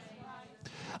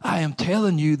 I am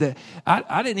telling you that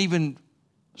I didn't even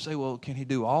say, well, can he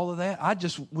do all of that? I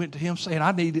just went to him saying,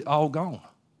 I need it all gone.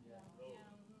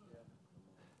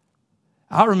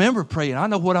 I remember praying. I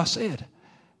know what I said.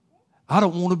 I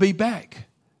don't want to be back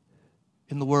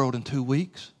in the world in 2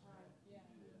 weeks.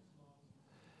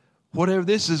 Whatever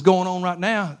this is going on right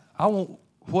now, I want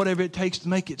whatever it takes to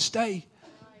make it stay.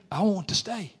 I want to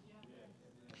stay.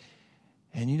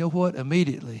 And you know what?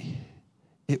 Immediately,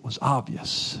 it was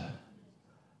obvious.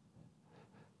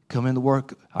 Come into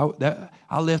work.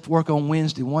 I left work on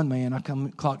Wednesday, one man. I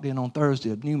clocked in on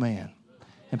Thursday, a new man.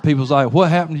 And people's like, what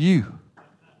happened to you?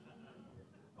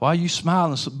 Why are you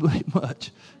smiling so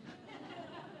much?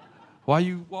 Why are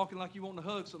you walking like you want to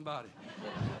hug somebody?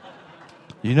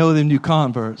 You know them new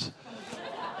converts.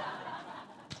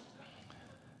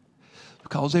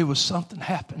 Because there was something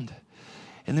happened.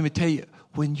 And let me tell you,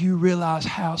 when you realize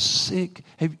how sick,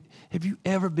 have you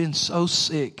ever been so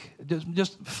sick,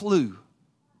 just flu,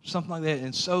 something like that,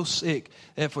 and so sick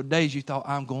that for days you thought,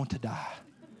 I'm going to die?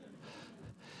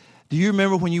 Do you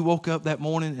remember when you woke up that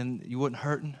morning and you wasn't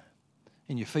hurting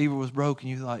and your fever was broken?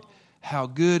 You like, how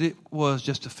good it was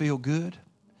just to feel good?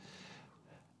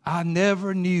 I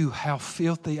never knew how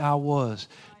filthy I was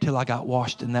till I got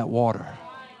washed in that water.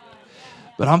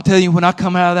 But I'm telling you, when I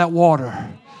come out of that water,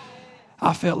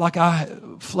 I felt like I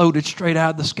floated straight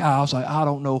out of the sky. I was like, I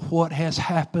don't know what has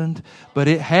happened, but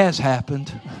it has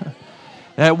happened.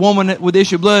 That woman with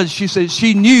issue of blood, she said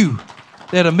she knew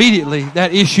that immediately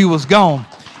that issue was gone.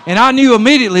 And I knew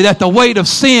immediately that the weight of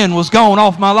sin was gone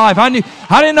off my life. I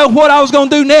didn't know what I was going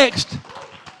to do next.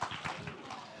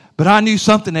 But I knew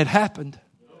something had happened.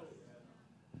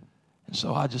 And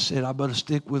so I just said, I better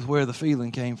stick with where the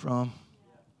feeling came from.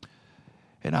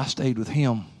 And I stayed with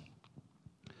him.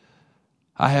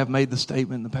 I have made the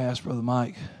statement in the past, Brother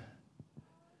Mike.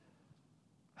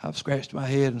 I've scratched my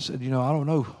head and said, I don't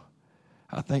know.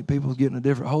 I think people are getting a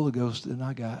different Holy Ghost than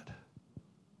I got.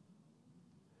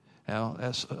 Now,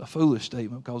 that's a foolish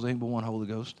statement because there ain't but one Holy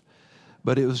Ghost.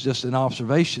 But it was just an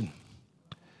observation.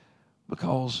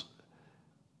 Because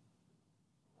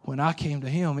when I came to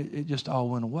him, it just all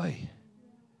went away.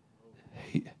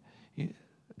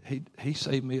 He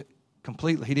saved me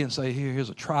completely. He didn't say, here's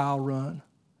a trial run.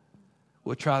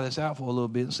 We'll try this out for a little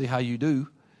bit and see how you do.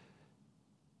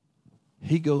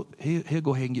 He'll go ahead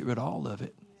and get rid of all of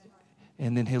it.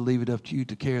 And then he'll leave it up to you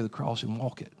to carry the cross and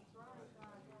walk it.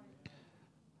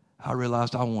 I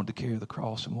realized I wanted to carry the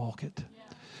cross and walk it.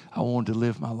 I wanted to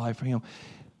live my life for him.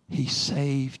 He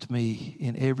saved me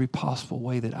in every possible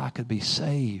way that I could be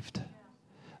saved.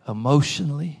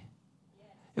 Emotionally.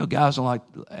 Guys don't like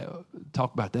to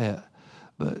talk about that.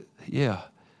 But, yeah,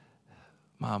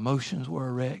 my emotions were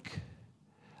a wreck.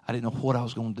 I didn't know what I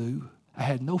was going to do. I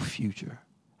had no future.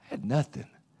 I had nothing.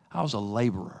 I was a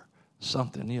laborer,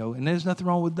 something, and there's nothing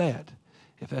wrong with that.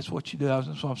 If that's what you do, that's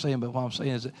what I'm saying. But what I'm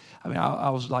saying is that, I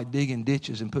was like digging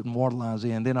ditches and putting water lines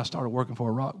in. Then I started working for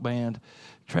a rock band,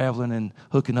 traveling and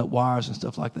hooking up wires and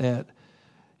stuff like that.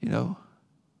 I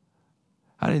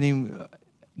didn't even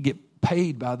get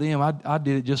paid by them. I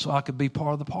did it just so I could be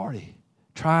part of the party,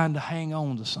 trying to hang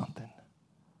on to something.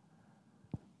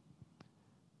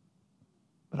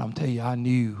 But I'm telling you, I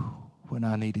knew when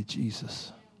I needed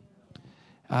Jesus.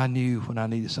 I knew when I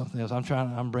needed something else.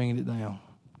 I'm bringing it down.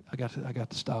 I got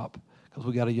to stop because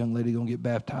we got a young lady going to get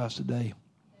baptized today.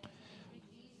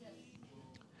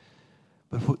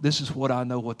 But this is what I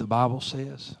know what the Bible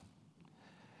says.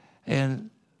 And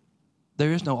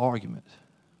there is no argument.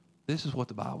 This is what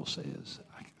the Bible says.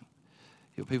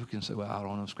 People can say, well, I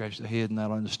don't know, scratch their head and I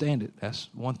don't understand it. That's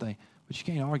one thing. But you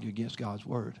can't argue against God's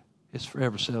word. It's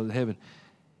forever settled in heaven.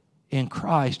 In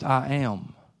Christ, I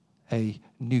am a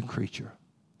new creature.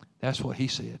 That's what he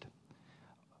said.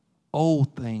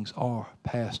 Old things are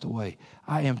passed away.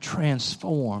 I am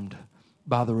transformed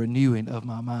by the renewing of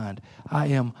my mind. I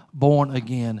am born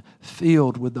again,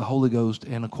 filled with the Holy Ghost.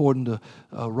 And according to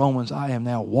Romans, I am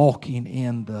now walking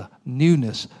in the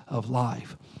newness of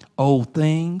life. Old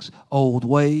things, old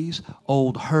ways,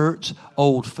 old hurts,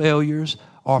 old failures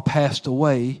are passed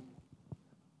away.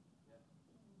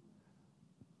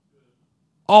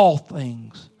 All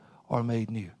things are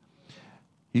made new.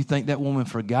 You think that woman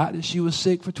forgot that she was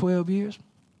sick for 12 years?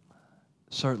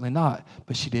 Certainly not.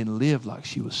 But she didn't live like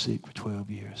she was sick for 12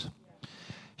 years.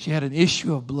 She had an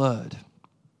issue of blood.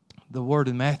 The word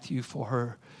in Matthew for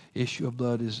her issue of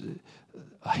blood is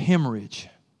a hemorrhage.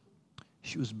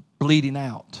 She was bleeding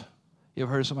out. You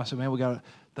ever heard somebody say, man,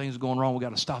 things are going wrong, we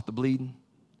got to stop the bleeding?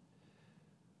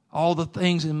 All the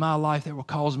things in my life that were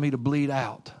causing me to bleed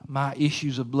out, my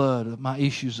issues of blood, my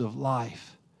issues of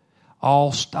life,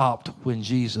 all stopped when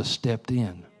Jesus stepped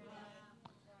in.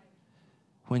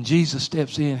 When Jesus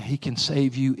steps in, he can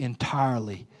save you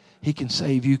entirely. He can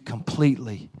save you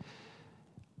completely.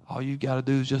 All you've got to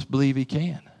do is just believe he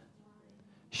can.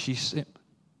 She said,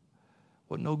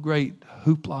 wasn't no great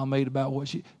hoopla made about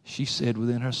what she said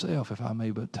within herself, if I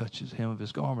may but touch the hem of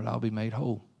his garment, I'll be made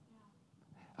whole.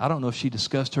 I don't know if she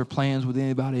discussed her plans with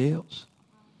anybody else.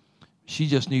 She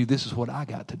just knew this is what I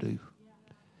got to do.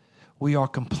 We are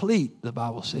complete, the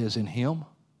Bible says, in him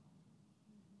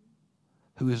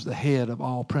who is the head of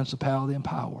all principality and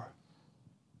power.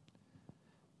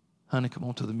 Honey, come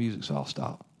on to the music, so I'll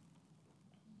stop.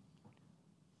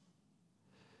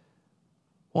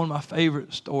 One of my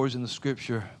favorite stories in the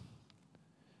Scripture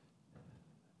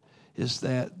is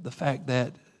that the fact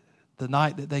that the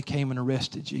night that they came and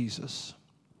arrested Jesus,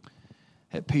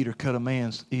 that Peter cut a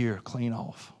man's ear clean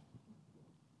off.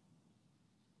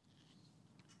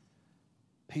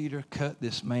 Peter cut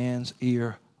this man's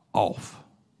ear off.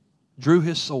 Drew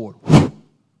his sword.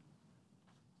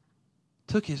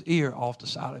 Took his ear off the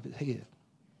side of his head.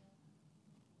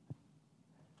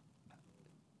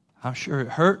 I'm sure it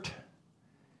hurt.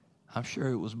 I'm sure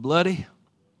it was bloody.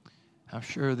 I'm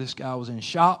sure this guy was in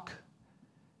shock.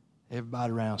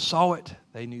 Everybody around saw it.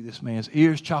 They knew this man's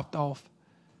ears chopped off.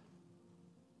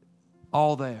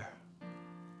 All there.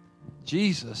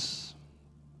 Jesus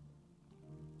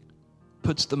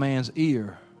puts the man's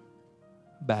ear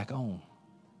back on.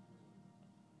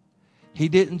 He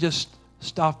didn't just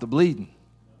stop the bleeding.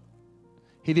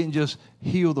 He didn't just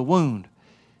heal the wound.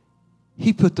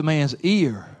 He put the man's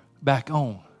ear back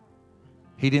on.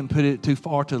 He didn't put it too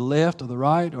far to the left or the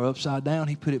right or upside down.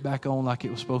 He put it back on like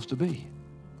it was supposed to be.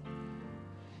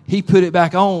 He put it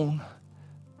back on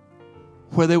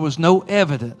where there was no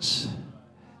evidence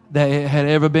that it had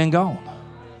ever been gone.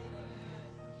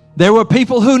 There were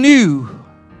people who knew,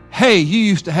 hey, you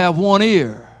used to have one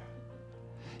ear.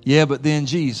 Yeah, but then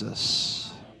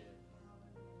Jesus.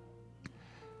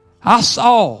 I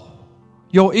saw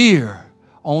your ear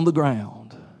on the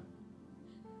ground.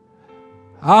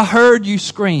 I heard you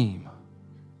scream.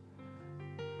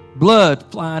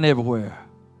 Blood flying everywhere.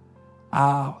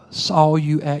 I saw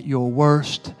you at your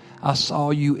worst. I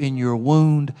saw you in your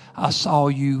wound. I saw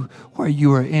you where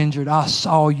you were injured. I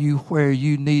saw you where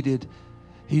you needed,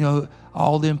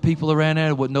 all them people around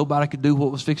there, what nobody could do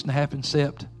what was fixing to happen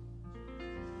except.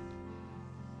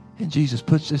 And Jesus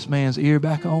puts this man's ear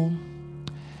back on.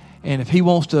 And if he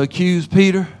wants to accuse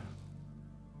Peter,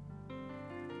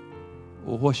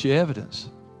 well, what's your evidence?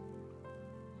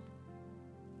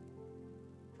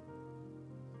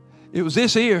 It was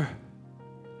this ear.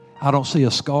 I don't see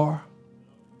a scar.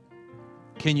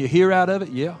 Can you hear out of it?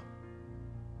 Yeah.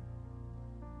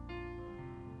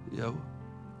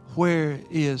 Where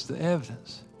is the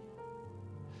evidence?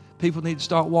 People need to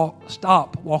stop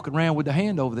walking around with the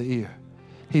hand over the ear.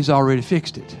 He's already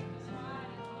fixed it.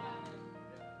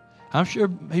 I'm sure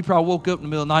he probably woke up in the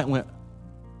middle of the night and went,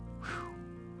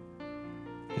 whew,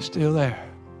 it's still there.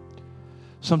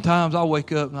 Sometimes I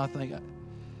wake up and I think,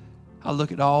 I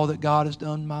look at all that God has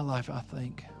done in my life, I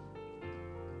think,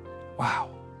 wow.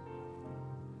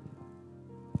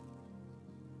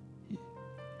 You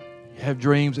have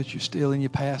dreams that you're still in your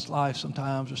past life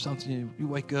sometimes or something. You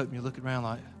wake up and you're looking around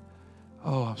like,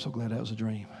 oh, I'm so glad that was a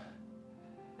dream.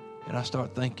 And I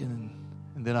start thinking,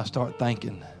 and then I start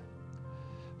thanking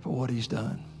for what he's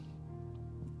done.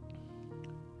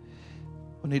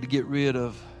 We need to get rid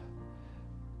of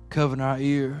covering our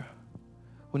ear.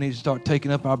 We need to start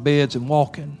taking up our beds and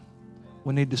walking.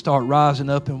 We need to start rising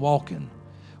up and walking.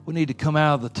 We need to come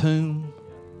out of the tomb.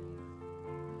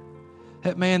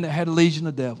 That man that had a legion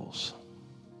of devils.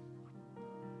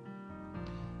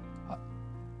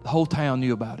 The whole town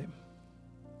knew about him.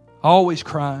 Always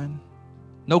crying.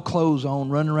 No clothes on,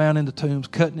 running around in the tombs,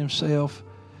 cutting himself.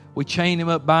 We chain him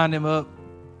up, bind him up.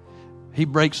 He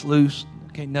breaks loose.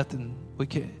 Nothing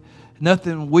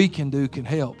we can do can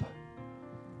help.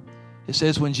 It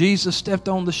says when Jesus stepped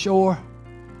on the shore,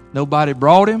 nobody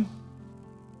brought him.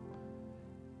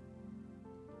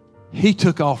 He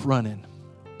took off running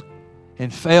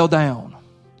and fell down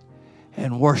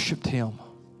and worshiped him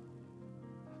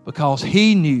because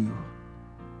he knew,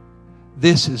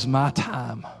 this is my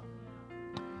time.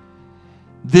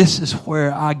 This is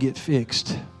where I get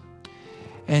fixed.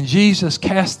 And Jesus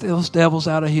cast those devils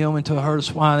out of him into a herd of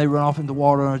swine. They run off into the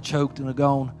water and are choked and are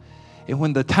gone. And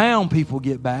when the town people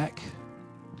get back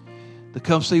to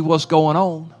come see what's going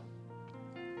on,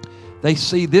 they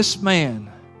see this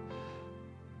man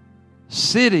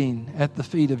sitting at the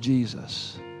feet of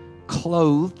Jesus,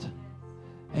 clothed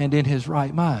and in his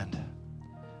right mind.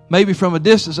 Maybe from a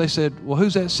distance they said, well,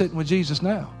 who's that sitting with Jesus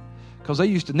now? Because they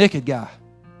used to naked guy.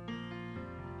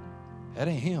 That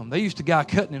ain't him. They used to guy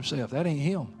cutting himself. That ain't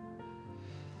him.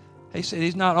 They said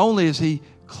he's not only is he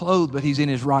clothed, but he's in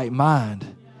his right mind.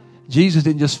 Jesus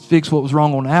didn't just fix what was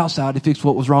wrong on the outside. He fixed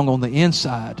what was wrong on the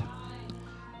inside.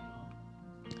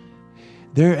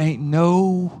 There ain't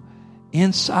no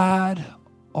inside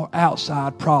or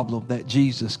outside problem that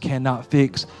Jesus cannot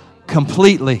fix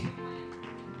completely.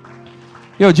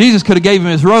 You know, Jesus could have gave him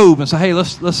his robe and said, hey,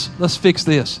 let's fix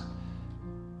this.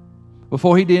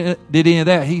 Before he did any of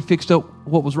that, he fixed up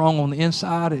what was wrong on the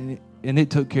inside, and it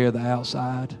took care of the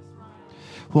outside.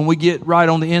 When we get right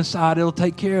on the inside, it'll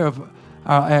take care of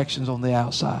our actions on the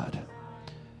outside.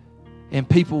 And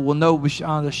people will know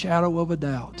beyond a shadow of a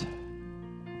doubt.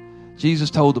 Jesus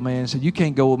told the man, he said, you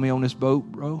can't go with me on this boat,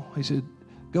 bro. He said,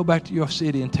 go back to your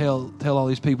city and tell all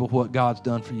these people what God's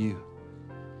done for you.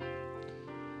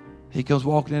 He comes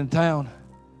walking into town.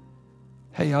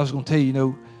 Hey, I was going to tell you, you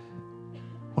know,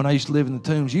 when I used to live in the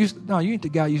tombs, you ain't the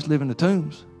guy who used to live in the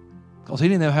tombs, because he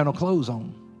didn't ever have no clothes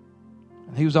on.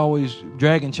 And he was always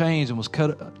dragging chains and was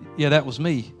cut. Yeah, that was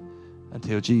me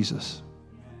until Jesus.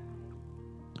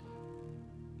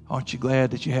 Aren't you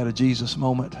glad that you had a Jesus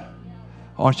moment?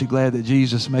 Aren't you glad that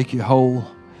Jesus make you whole?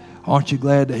 Aren't you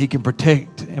glad that he can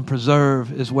protect and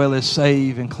preserve as well as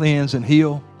save and cleanse and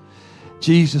heal?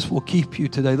 Jesus will keep you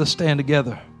today. Let's stand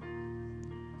together.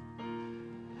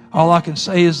 All I can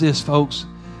say is this, folks.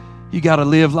 You got to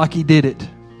live like he did it.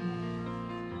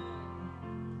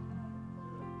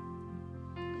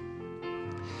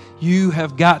 You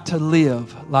have got to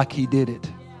live like he did it.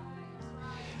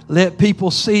 Let people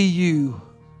see you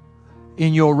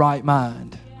in your right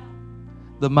mind,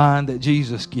 the mind that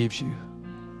Jesus gives you.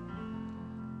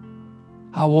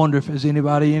 I wonder if there's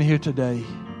anybody in here today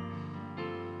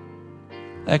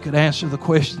that could answer the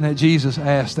question that Jesus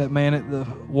asked that man at the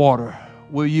water.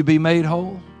 Will you be made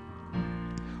whole?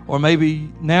 Or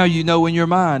maybe now you know in your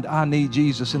mind, I need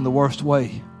Jesus in the worst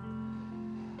way.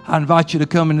 I invite you to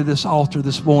come into this altar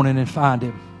this morning and find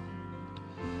him.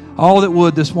 All that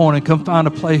would this morning, come find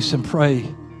a place and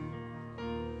pray.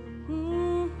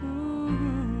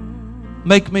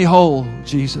 Make me whole,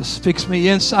 Jesus. Fix me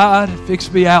inside, fix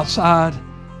me outside.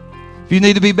 If you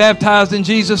need to be baptized in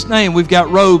Jesus' name, we've got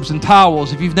robes and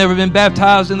towels. If you've never been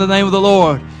baptized in the name of the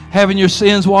Lord, having your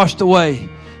sins washed away,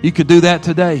 you could do that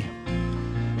today.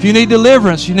 If you need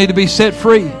deliverance, you need to be set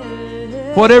free.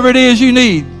 Whatever it is you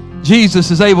need,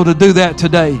 Jesus is able to do that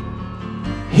today.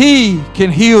 He can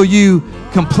heal you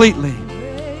completely.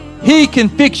 He can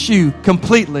fix you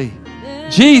completely.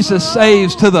 Jesus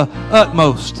saves to the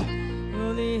utmost.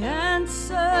 You're the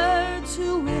answer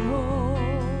to it all,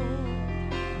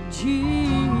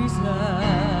 Jesus.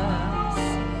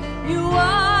 You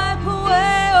wipe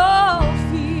away all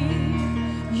fear.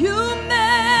 You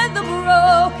mend the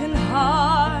broken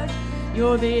heart.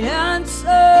 You're the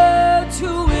answer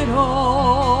to it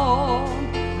all,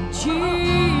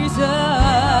 Jesus.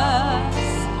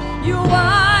 You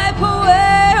wipe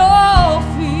away all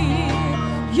fear.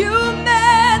 You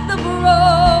mend the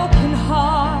broken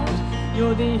heart.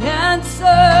 You're the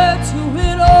answer to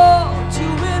it all,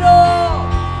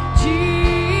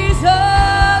 Jesus.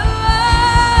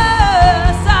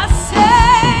 I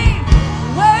say,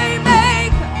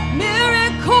 waymaker,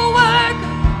 miracle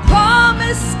worker,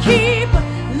 promise keeper,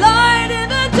 light in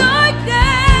the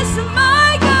darkness,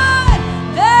 my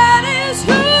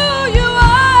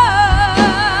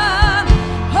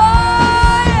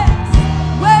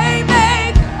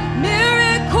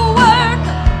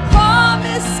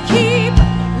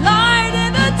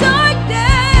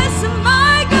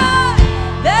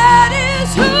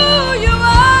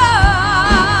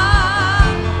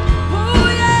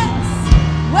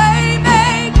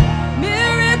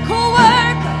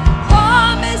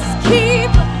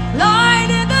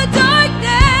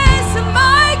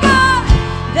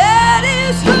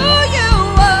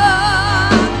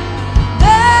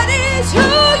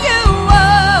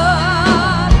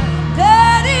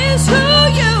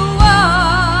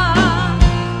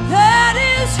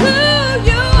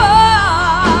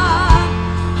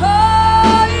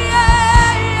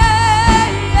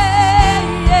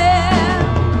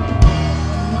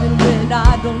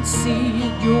don't see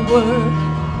it, you're working.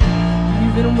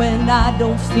 Even when I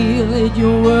don't feel it,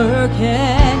 you're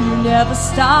working. You never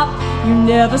stop, you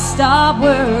never stop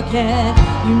working.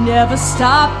 You never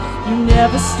stop, you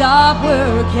never stop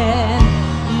working.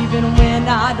 Even when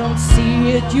I don't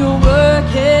see it, you're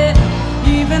working.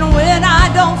 Even when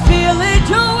I don't feel it,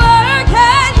 you're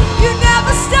working. You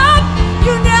never stop,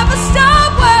 you never stop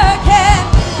working.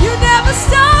 You never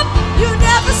stop, you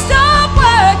never stop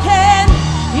working.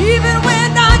 Even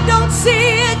when I don't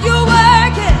see it, you're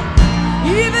working.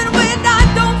 Even when I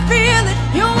don't feel it,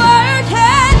 you're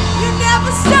working. You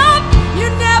never stop, you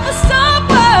never stop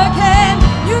working.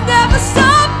 You never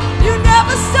stop, you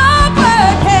never stop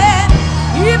working.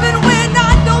 Even when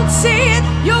I don't see it,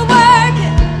 you're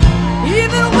working.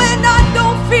 Even when I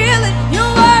don't feel it,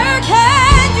 you're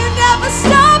working. You never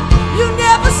stop, you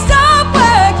never stop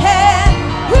working.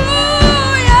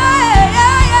 Ooh, yeah,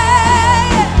 yeah, yeah,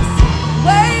 yes.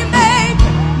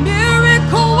 Waymaker,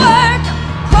 miracle worker,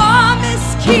 promise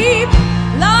keep,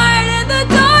 light in the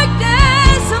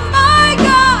darkness. My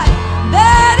God,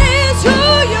 that is who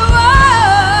you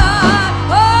are.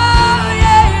 Oh,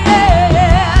 yeah, yeah,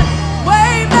 yeah.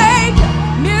 Waymaker,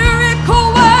 miracle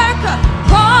worker,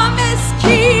 promise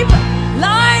keep,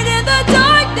 light in the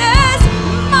darkness.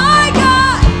 My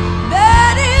God,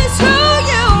 that is who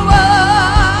you are.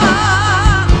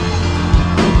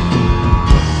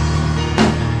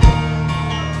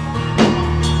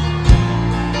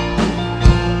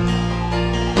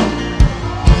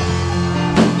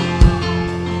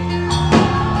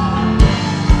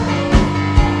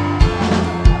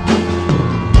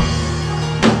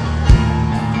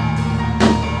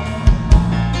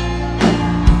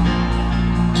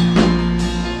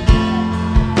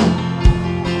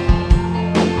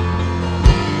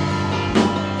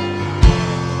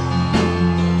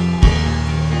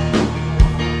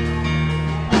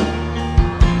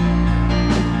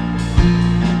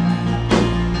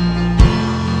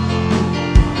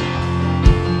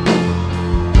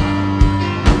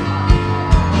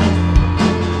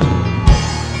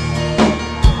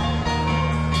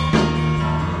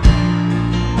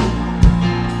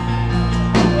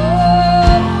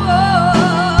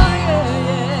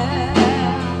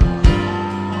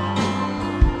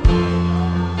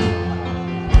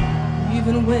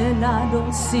 Even when I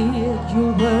don't see it,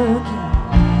 you're working.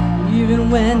 Even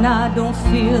when I don't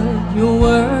feel it, you're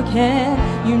working.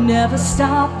 You never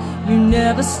stop, you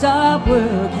never stop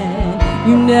working.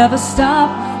 You never stop,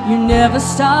 you never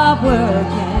stop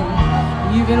working.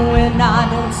 Even when I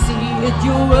don't see it,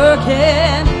 you're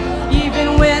working.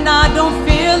 Even when I don't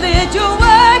feel it, you're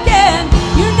working.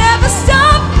 You never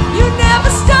stop, you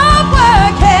never stop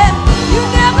working. You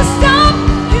never stop,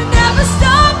 you never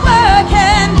stop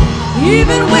working.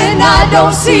 Even when I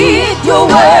don't see it, you're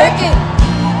working.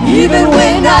 Even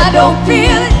when I don't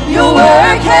feel it, you're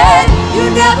working. You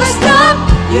never stop,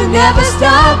 you never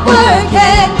stop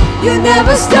working. You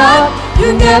never stop,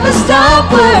 you never stop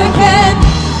working.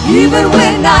 Even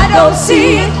when I don't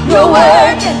see it, you're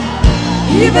working.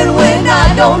 Even when I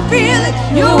don't feel it,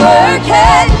 you're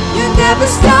working. You never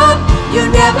stop, you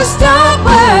never stop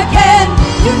working.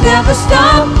 You never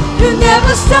stop, you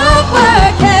never stop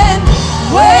working.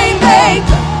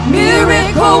 Waymaker,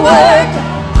 miracle worker,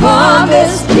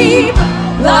 promise keeper,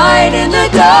 light in the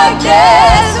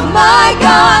darkness. My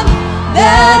God,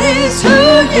 that is who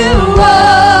you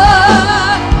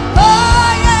are. Oh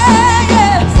yeah,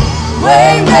 yes.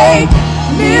 Waymaker,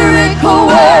 miracle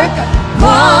worker,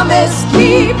 promise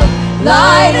keeper,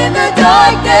 light in the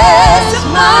darkness.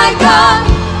 My God,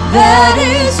 that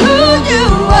is who you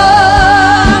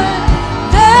are.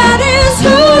 That is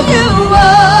who you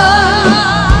are.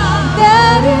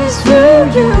 That is who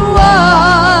you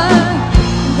are.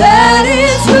 That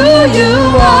is who you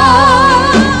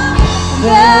are.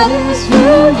 That is who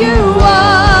you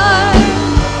are.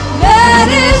 That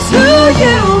is who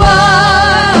you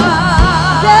are.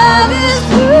 That is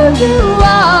who you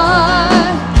are.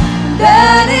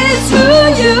 That is who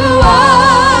you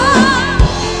are.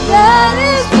 That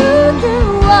is who you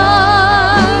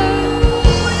are.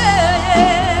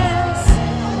 Yes.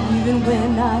 Even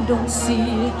when I don't see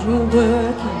it, you're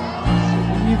working.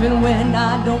 Even when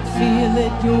I don't feel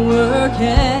it, you're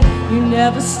working. You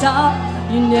never stop,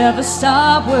 you never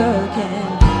stop working.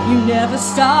 You never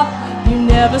stop, you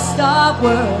never stop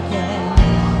working.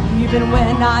 Even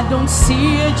when I don't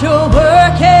see it, you're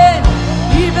working.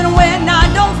 Even when I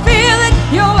don't feel it,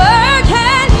 you're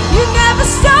working. You never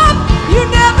stop, you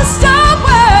never stop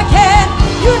working.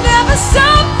 You never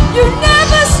stop, you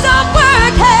never stop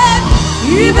working.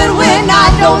 Even when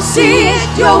I don't see it,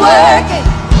 you're working.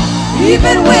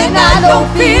 Even when I don't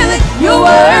feel it, you're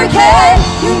working.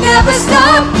 You never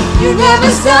stop, you never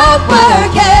stop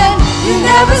working. You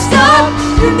never stop,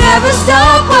 you never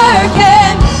stop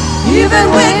working. Even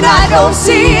when I don't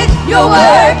see it, you're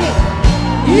working.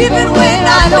 Even when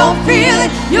I don't feel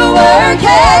it, you're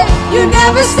working. You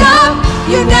never stop,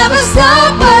 you never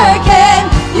stop working.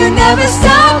 You never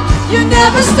stop, you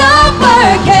never stop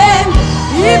working.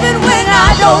 Even when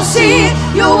I don't see it,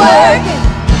 you're working.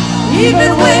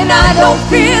 Even when I don't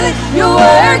feel it, you're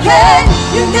working.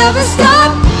 You never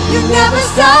stop, you never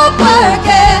stop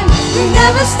working. You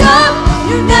never stop,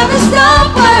 you never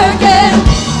stop working.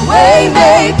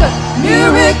 Waymaker,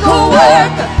 miracle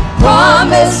worker,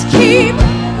 promise keeper,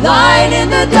 light in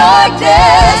the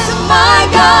darkness. My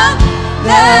God,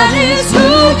 that is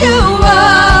who you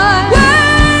are.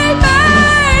 Waymaker,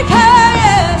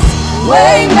 yes.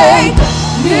 Waymaker,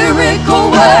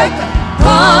 miracle worker,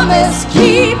 promise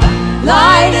keeper,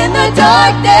 light in the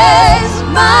darkness.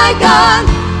 My God,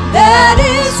 that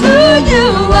is who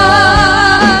you are.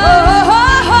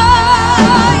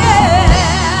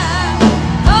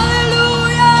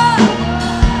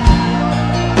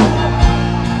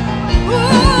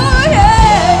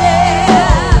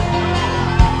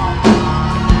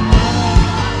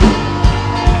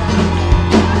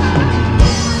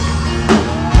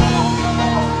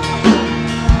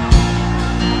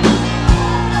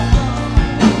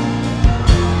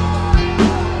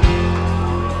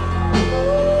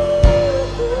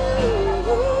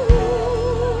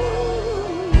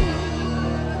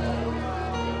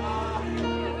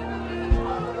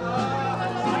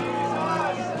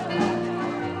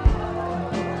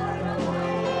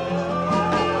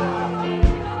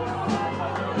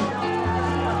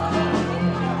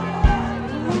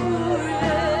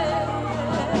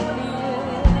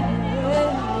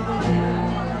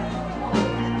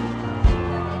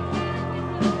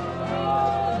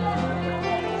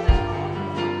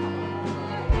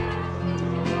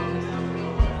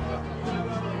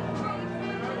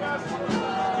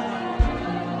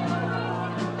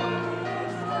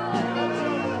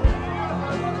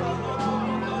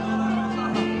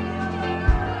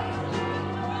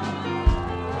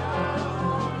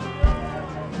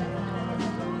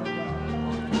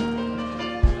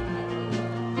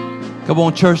 Come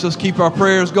on, church, let's keep our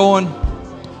prayers going.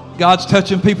 God's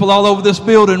touching people all over this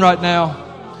building right now.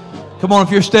 Come on,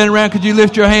 if you're standing around, could you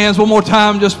lift your hands one more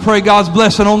time? Just pray God's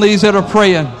blessing on these that are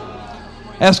praying.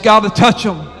 Ask God to touch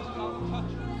them.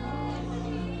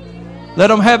 Let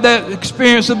them have that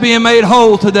experience of being made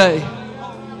whole today.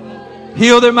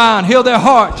 Heal their mind, heal their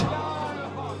heart.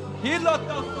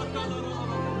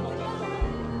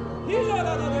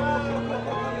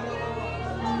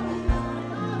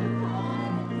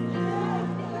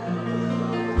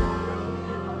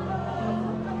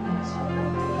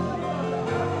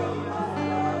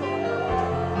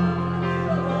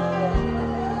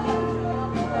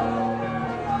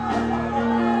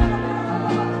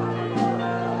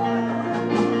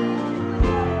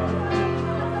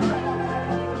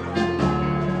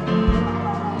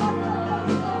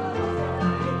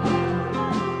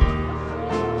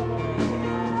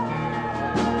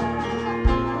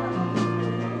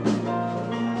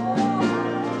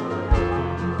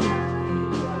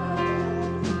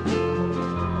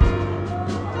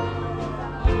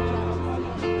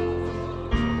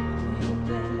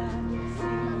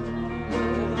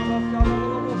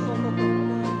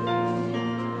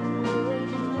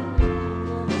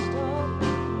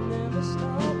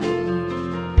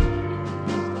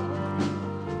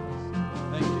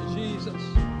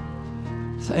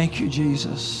 Thank you,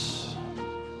 Jesus.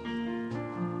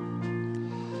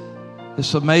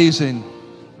 It's amazing.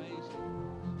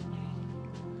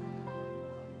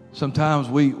 Sometimes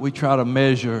we try to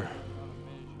measure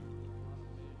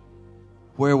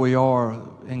where we are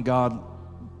in God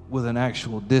with an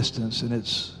actual distance, and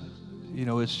it's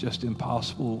just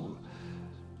impossible,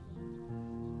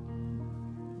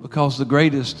 because the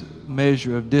greatest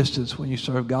measure of distance when you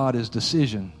serve God is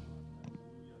decision.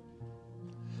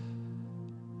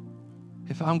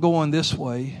 If I'm going this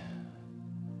way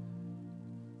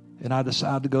and I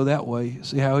decide to go that way,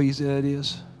 see how easy that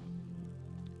is?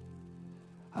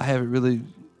 I haven't really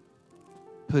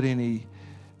put any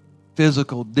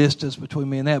physical distance between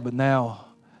me and that, but now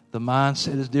the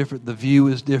mindset is different, the view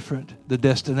is different, the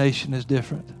destination is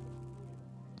different.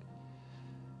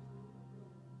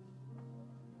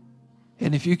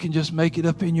 And if you can just make it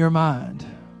up in your mind.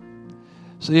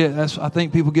 See, I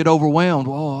think people get overwhelmed.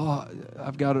 Well,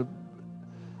 I've got to.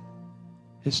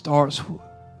 It starts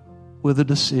with a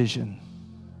decision,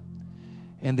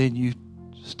 and then you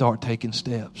start taking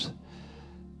steps.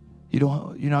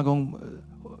 You're not going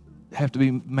to have to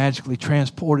be magically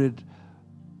transported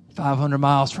 500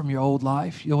 miles from your old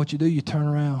life. You know what you do? You turn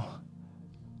around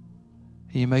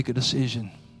and you make a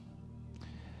decision.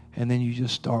 And then you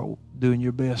just start doing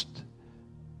your best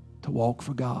to walk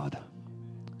for God.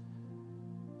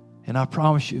 And I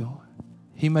promise you,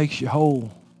 He makes you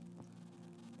whole.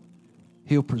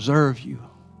 He'll preserve you,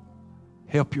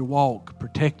 help your walk,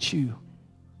 protect you.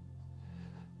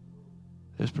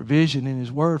 There's provision in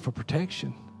His word for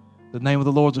protection. The name of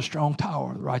the Lord is a strong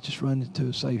tower. The righteous run into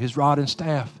it, save. His rod and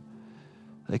staff,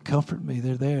 they comfort me.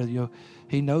 They're there. You know,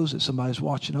 He knows that somebody's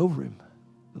watching over him.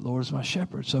 The Lord is my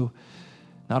shepherd. So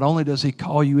not only does He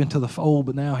call you into the fold,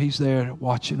 but now He's there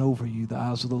watching over you. The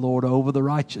eyes of the Lord are over the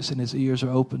righteous, and His ears are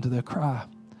open to their cry.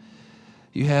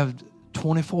 You have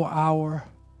 24-hour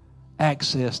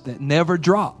access that never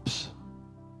drops,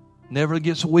 never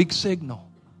gets a weak signal.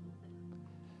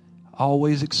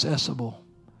 Always accessible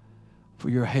for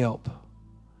your help,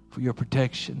 for your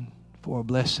protection, for a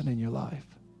blessing in your life.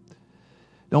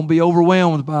 Don't be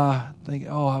overwhelmed by thinking,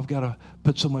 oh, I've got to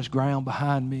put so much ground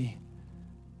behind me.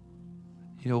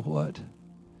 You know what?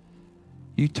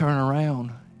 You turn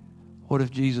around. What if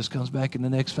Jesus comes back in the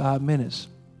next 5 minutes?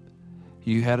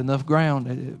 You had enough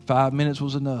ground. 5 minutes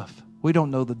was enough. We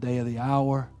don't know the day or the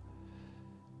hour.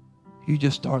 You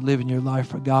just start living your life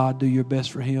for God. Do your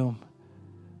best for Him.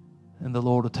 And the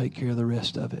Lord will take care of the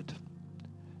rest of it.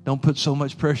 Don't put so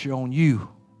much pressure on you.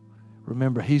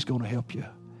 Remember, He's going to help you.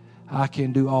 I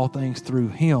can do all things through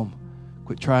Him.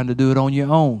 Quit trying to do it on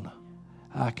your own.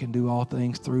 I can do all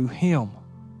things through Him.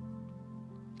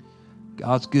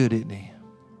 God's good, isn't He?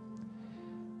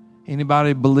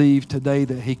 Anybody believe today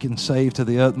that He can save to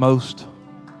the utmost?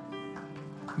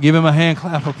 Give Him a hand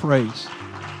clap of praise.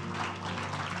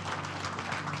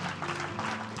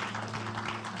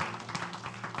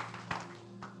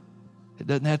 It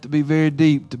doesn't have to be very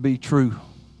deep to be true.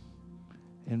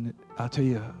 And I'll tell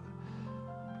you,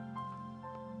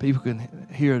 people can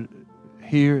hear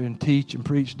and teach and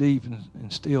preach deep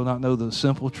and still not know the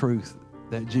simple truth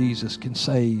that Jesus can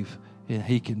save and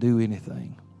He can do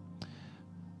anything.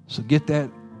 So get that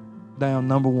down,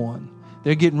 number one.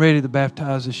 They're getting ready to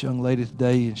baptize this young lady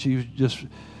today, and she was just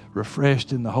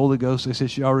refreshed in the Holy Ghost. They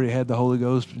said she already had the Holy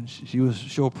Ghost, and she was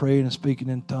sure praying and speaking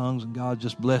in tongues, and God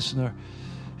just blessing her.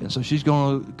 And so she's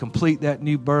going to complete that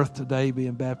new birth today,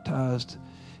 being baptized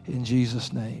in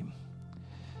Jesus' name.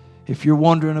 If you're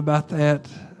wondering about that,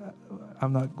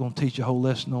 I'm not going to teach a whole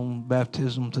lesson on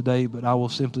baptism today, but I will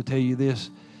simply tell you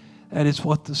this. That is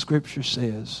what the Scripture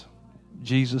says.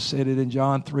 Jesus said it in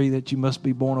John 3 that you must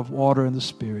be born of water and the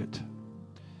Spirit.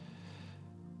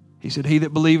 He said, he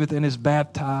that believeth and is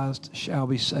baptized shall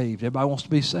be saved. Everybody wants to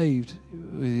be saved.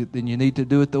 Then you need to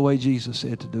do it the way Jesus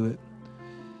said to do it.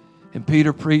 And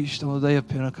Peter preached on the day of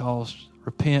Pentecost,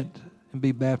 repent and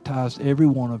be baptized, every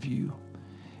one of you,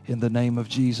 in the name of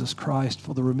Jesus Christ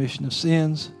for the remission of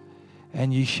sins,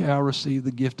 and ye shall receive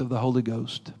the gift of the Holy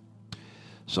Ghost.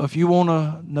 So if you want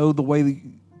to know the way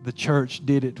the church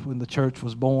did it when the church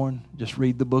was born, just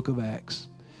read the book of Acts.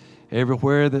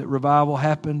 Everywhere that revival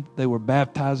happened, they were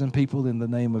baptizing people in the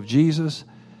name of Jesus,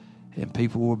 and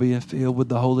people were being filled with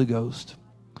the Holy Ghost.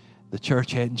 The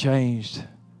church hadn't changed.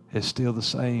 It's still the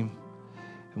same,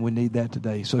 and we need that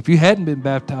today. So if you hadn't been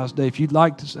baptized today, if you'd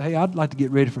like to say, hey, I'd like to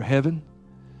get ready for heaven,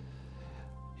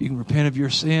 you can repent of your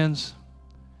sins,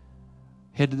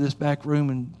 head to this back room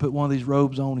and put one of these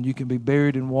robes on, and you can be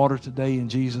buried in water today in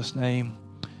Jesus' name,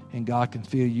 and God can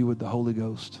fill you with the Holy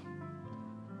Ghost.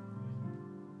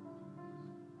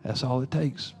 That's all it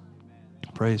takes.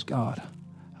 Praise God.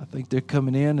 I think they're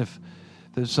coming in. If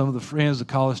there's some of the friends, the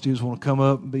college students want to come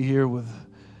up and be here with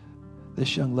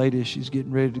this young lady as she's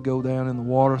getting ready to go down in the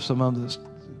water. Some of them that's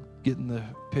getting the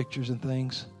pictures and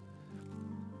things.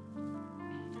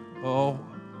 Oh,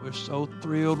 we're so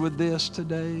thrilled with this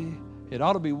today. It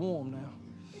ought to be warm now.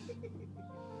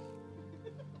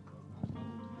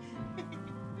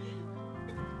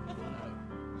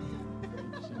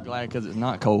 I'm glad because it's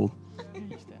not cold.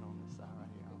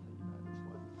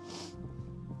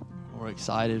 We're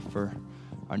excited for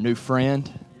our new friend.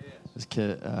 This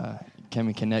came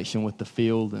in connection with the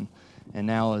field, and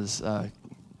now has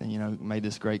made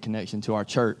this great connection to our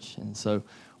church, and so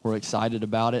we're excited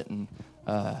about it. And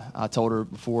I told her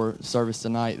before service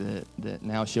tonight that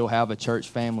now she'll have a church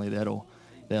family that'll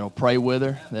pray with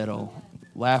her, that'll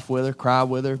laugh with her, cry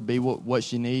with her, be what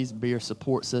she needs, be her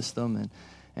support system,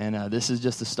 and this is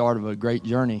just the start of a great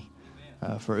journey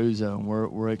for Uzo, and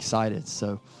we're excited.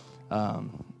 So.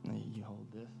 You hold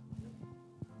this.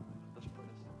 Let's pray.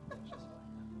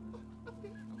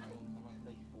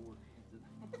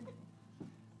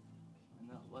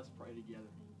 Let's pray together.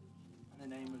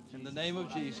 In the name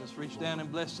of Jesus, reach down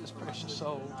and bless this precious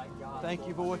soul. Thank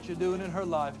you for what you're doing in her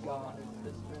life, God.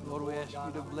 Lord, we ask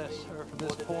you to bless her from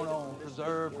this point on.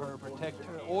 Preserve her, protect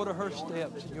her, order her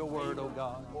steps in your word, oh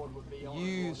God.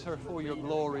 Use her for your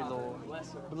glory, Lord.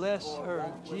 Bless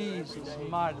her, Jesus,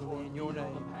 mightily in your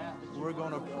name. We're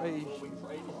going to praise you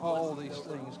for all these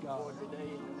things, God.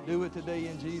 Do it today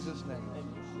in Jesus' name.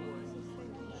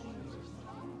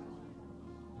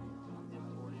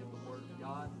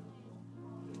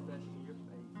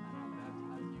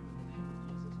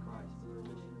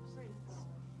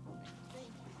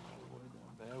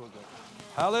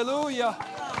 Hallelujah.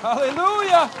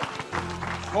 Hallelujah.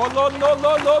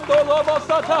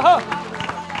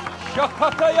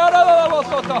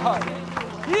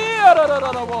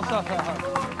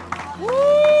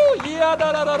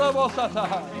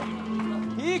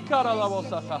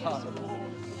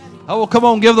 Oh, come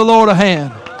on, give the Lord a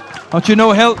hand. Don't you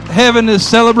know heaven is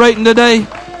celebrating today?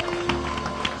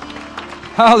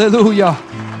 Hallelujah.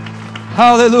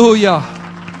 Hallelujah.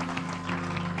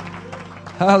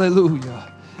 Hallelujah.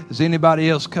 Is anybody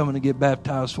else coming to get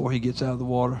baptized before he gets out of the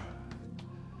water?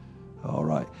 All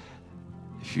right.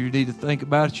 If you need to think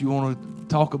about it, you want to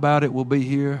talk about it, we'll be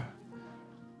here.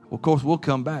 Well, of course, we'll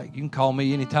come back. You can call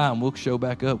me anytime. We'll show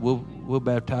back up. We'll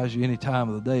baptize you any time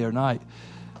of the day or night.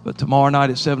 But tomorrow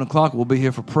night at 7 o'clock, we'll be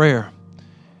here for prayer.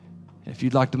 If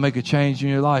you'd like to make a change in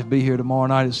your life, be here tomorrow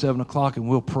night at 7 o'clock and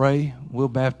we'll pray. We'll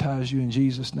baptize you in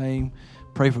Jesus' name.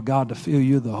 Pray for God to fill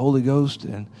you with the Holy Ghost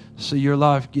and see your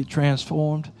life get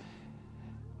transformed.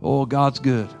 Oh, God's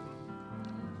good.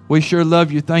 We sure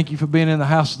love you. Thank you for being in the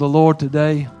house of the Lord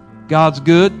today. God's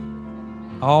good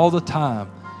all the time.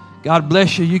 God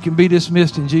bless you. You can be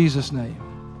dismissed in Jesus' name.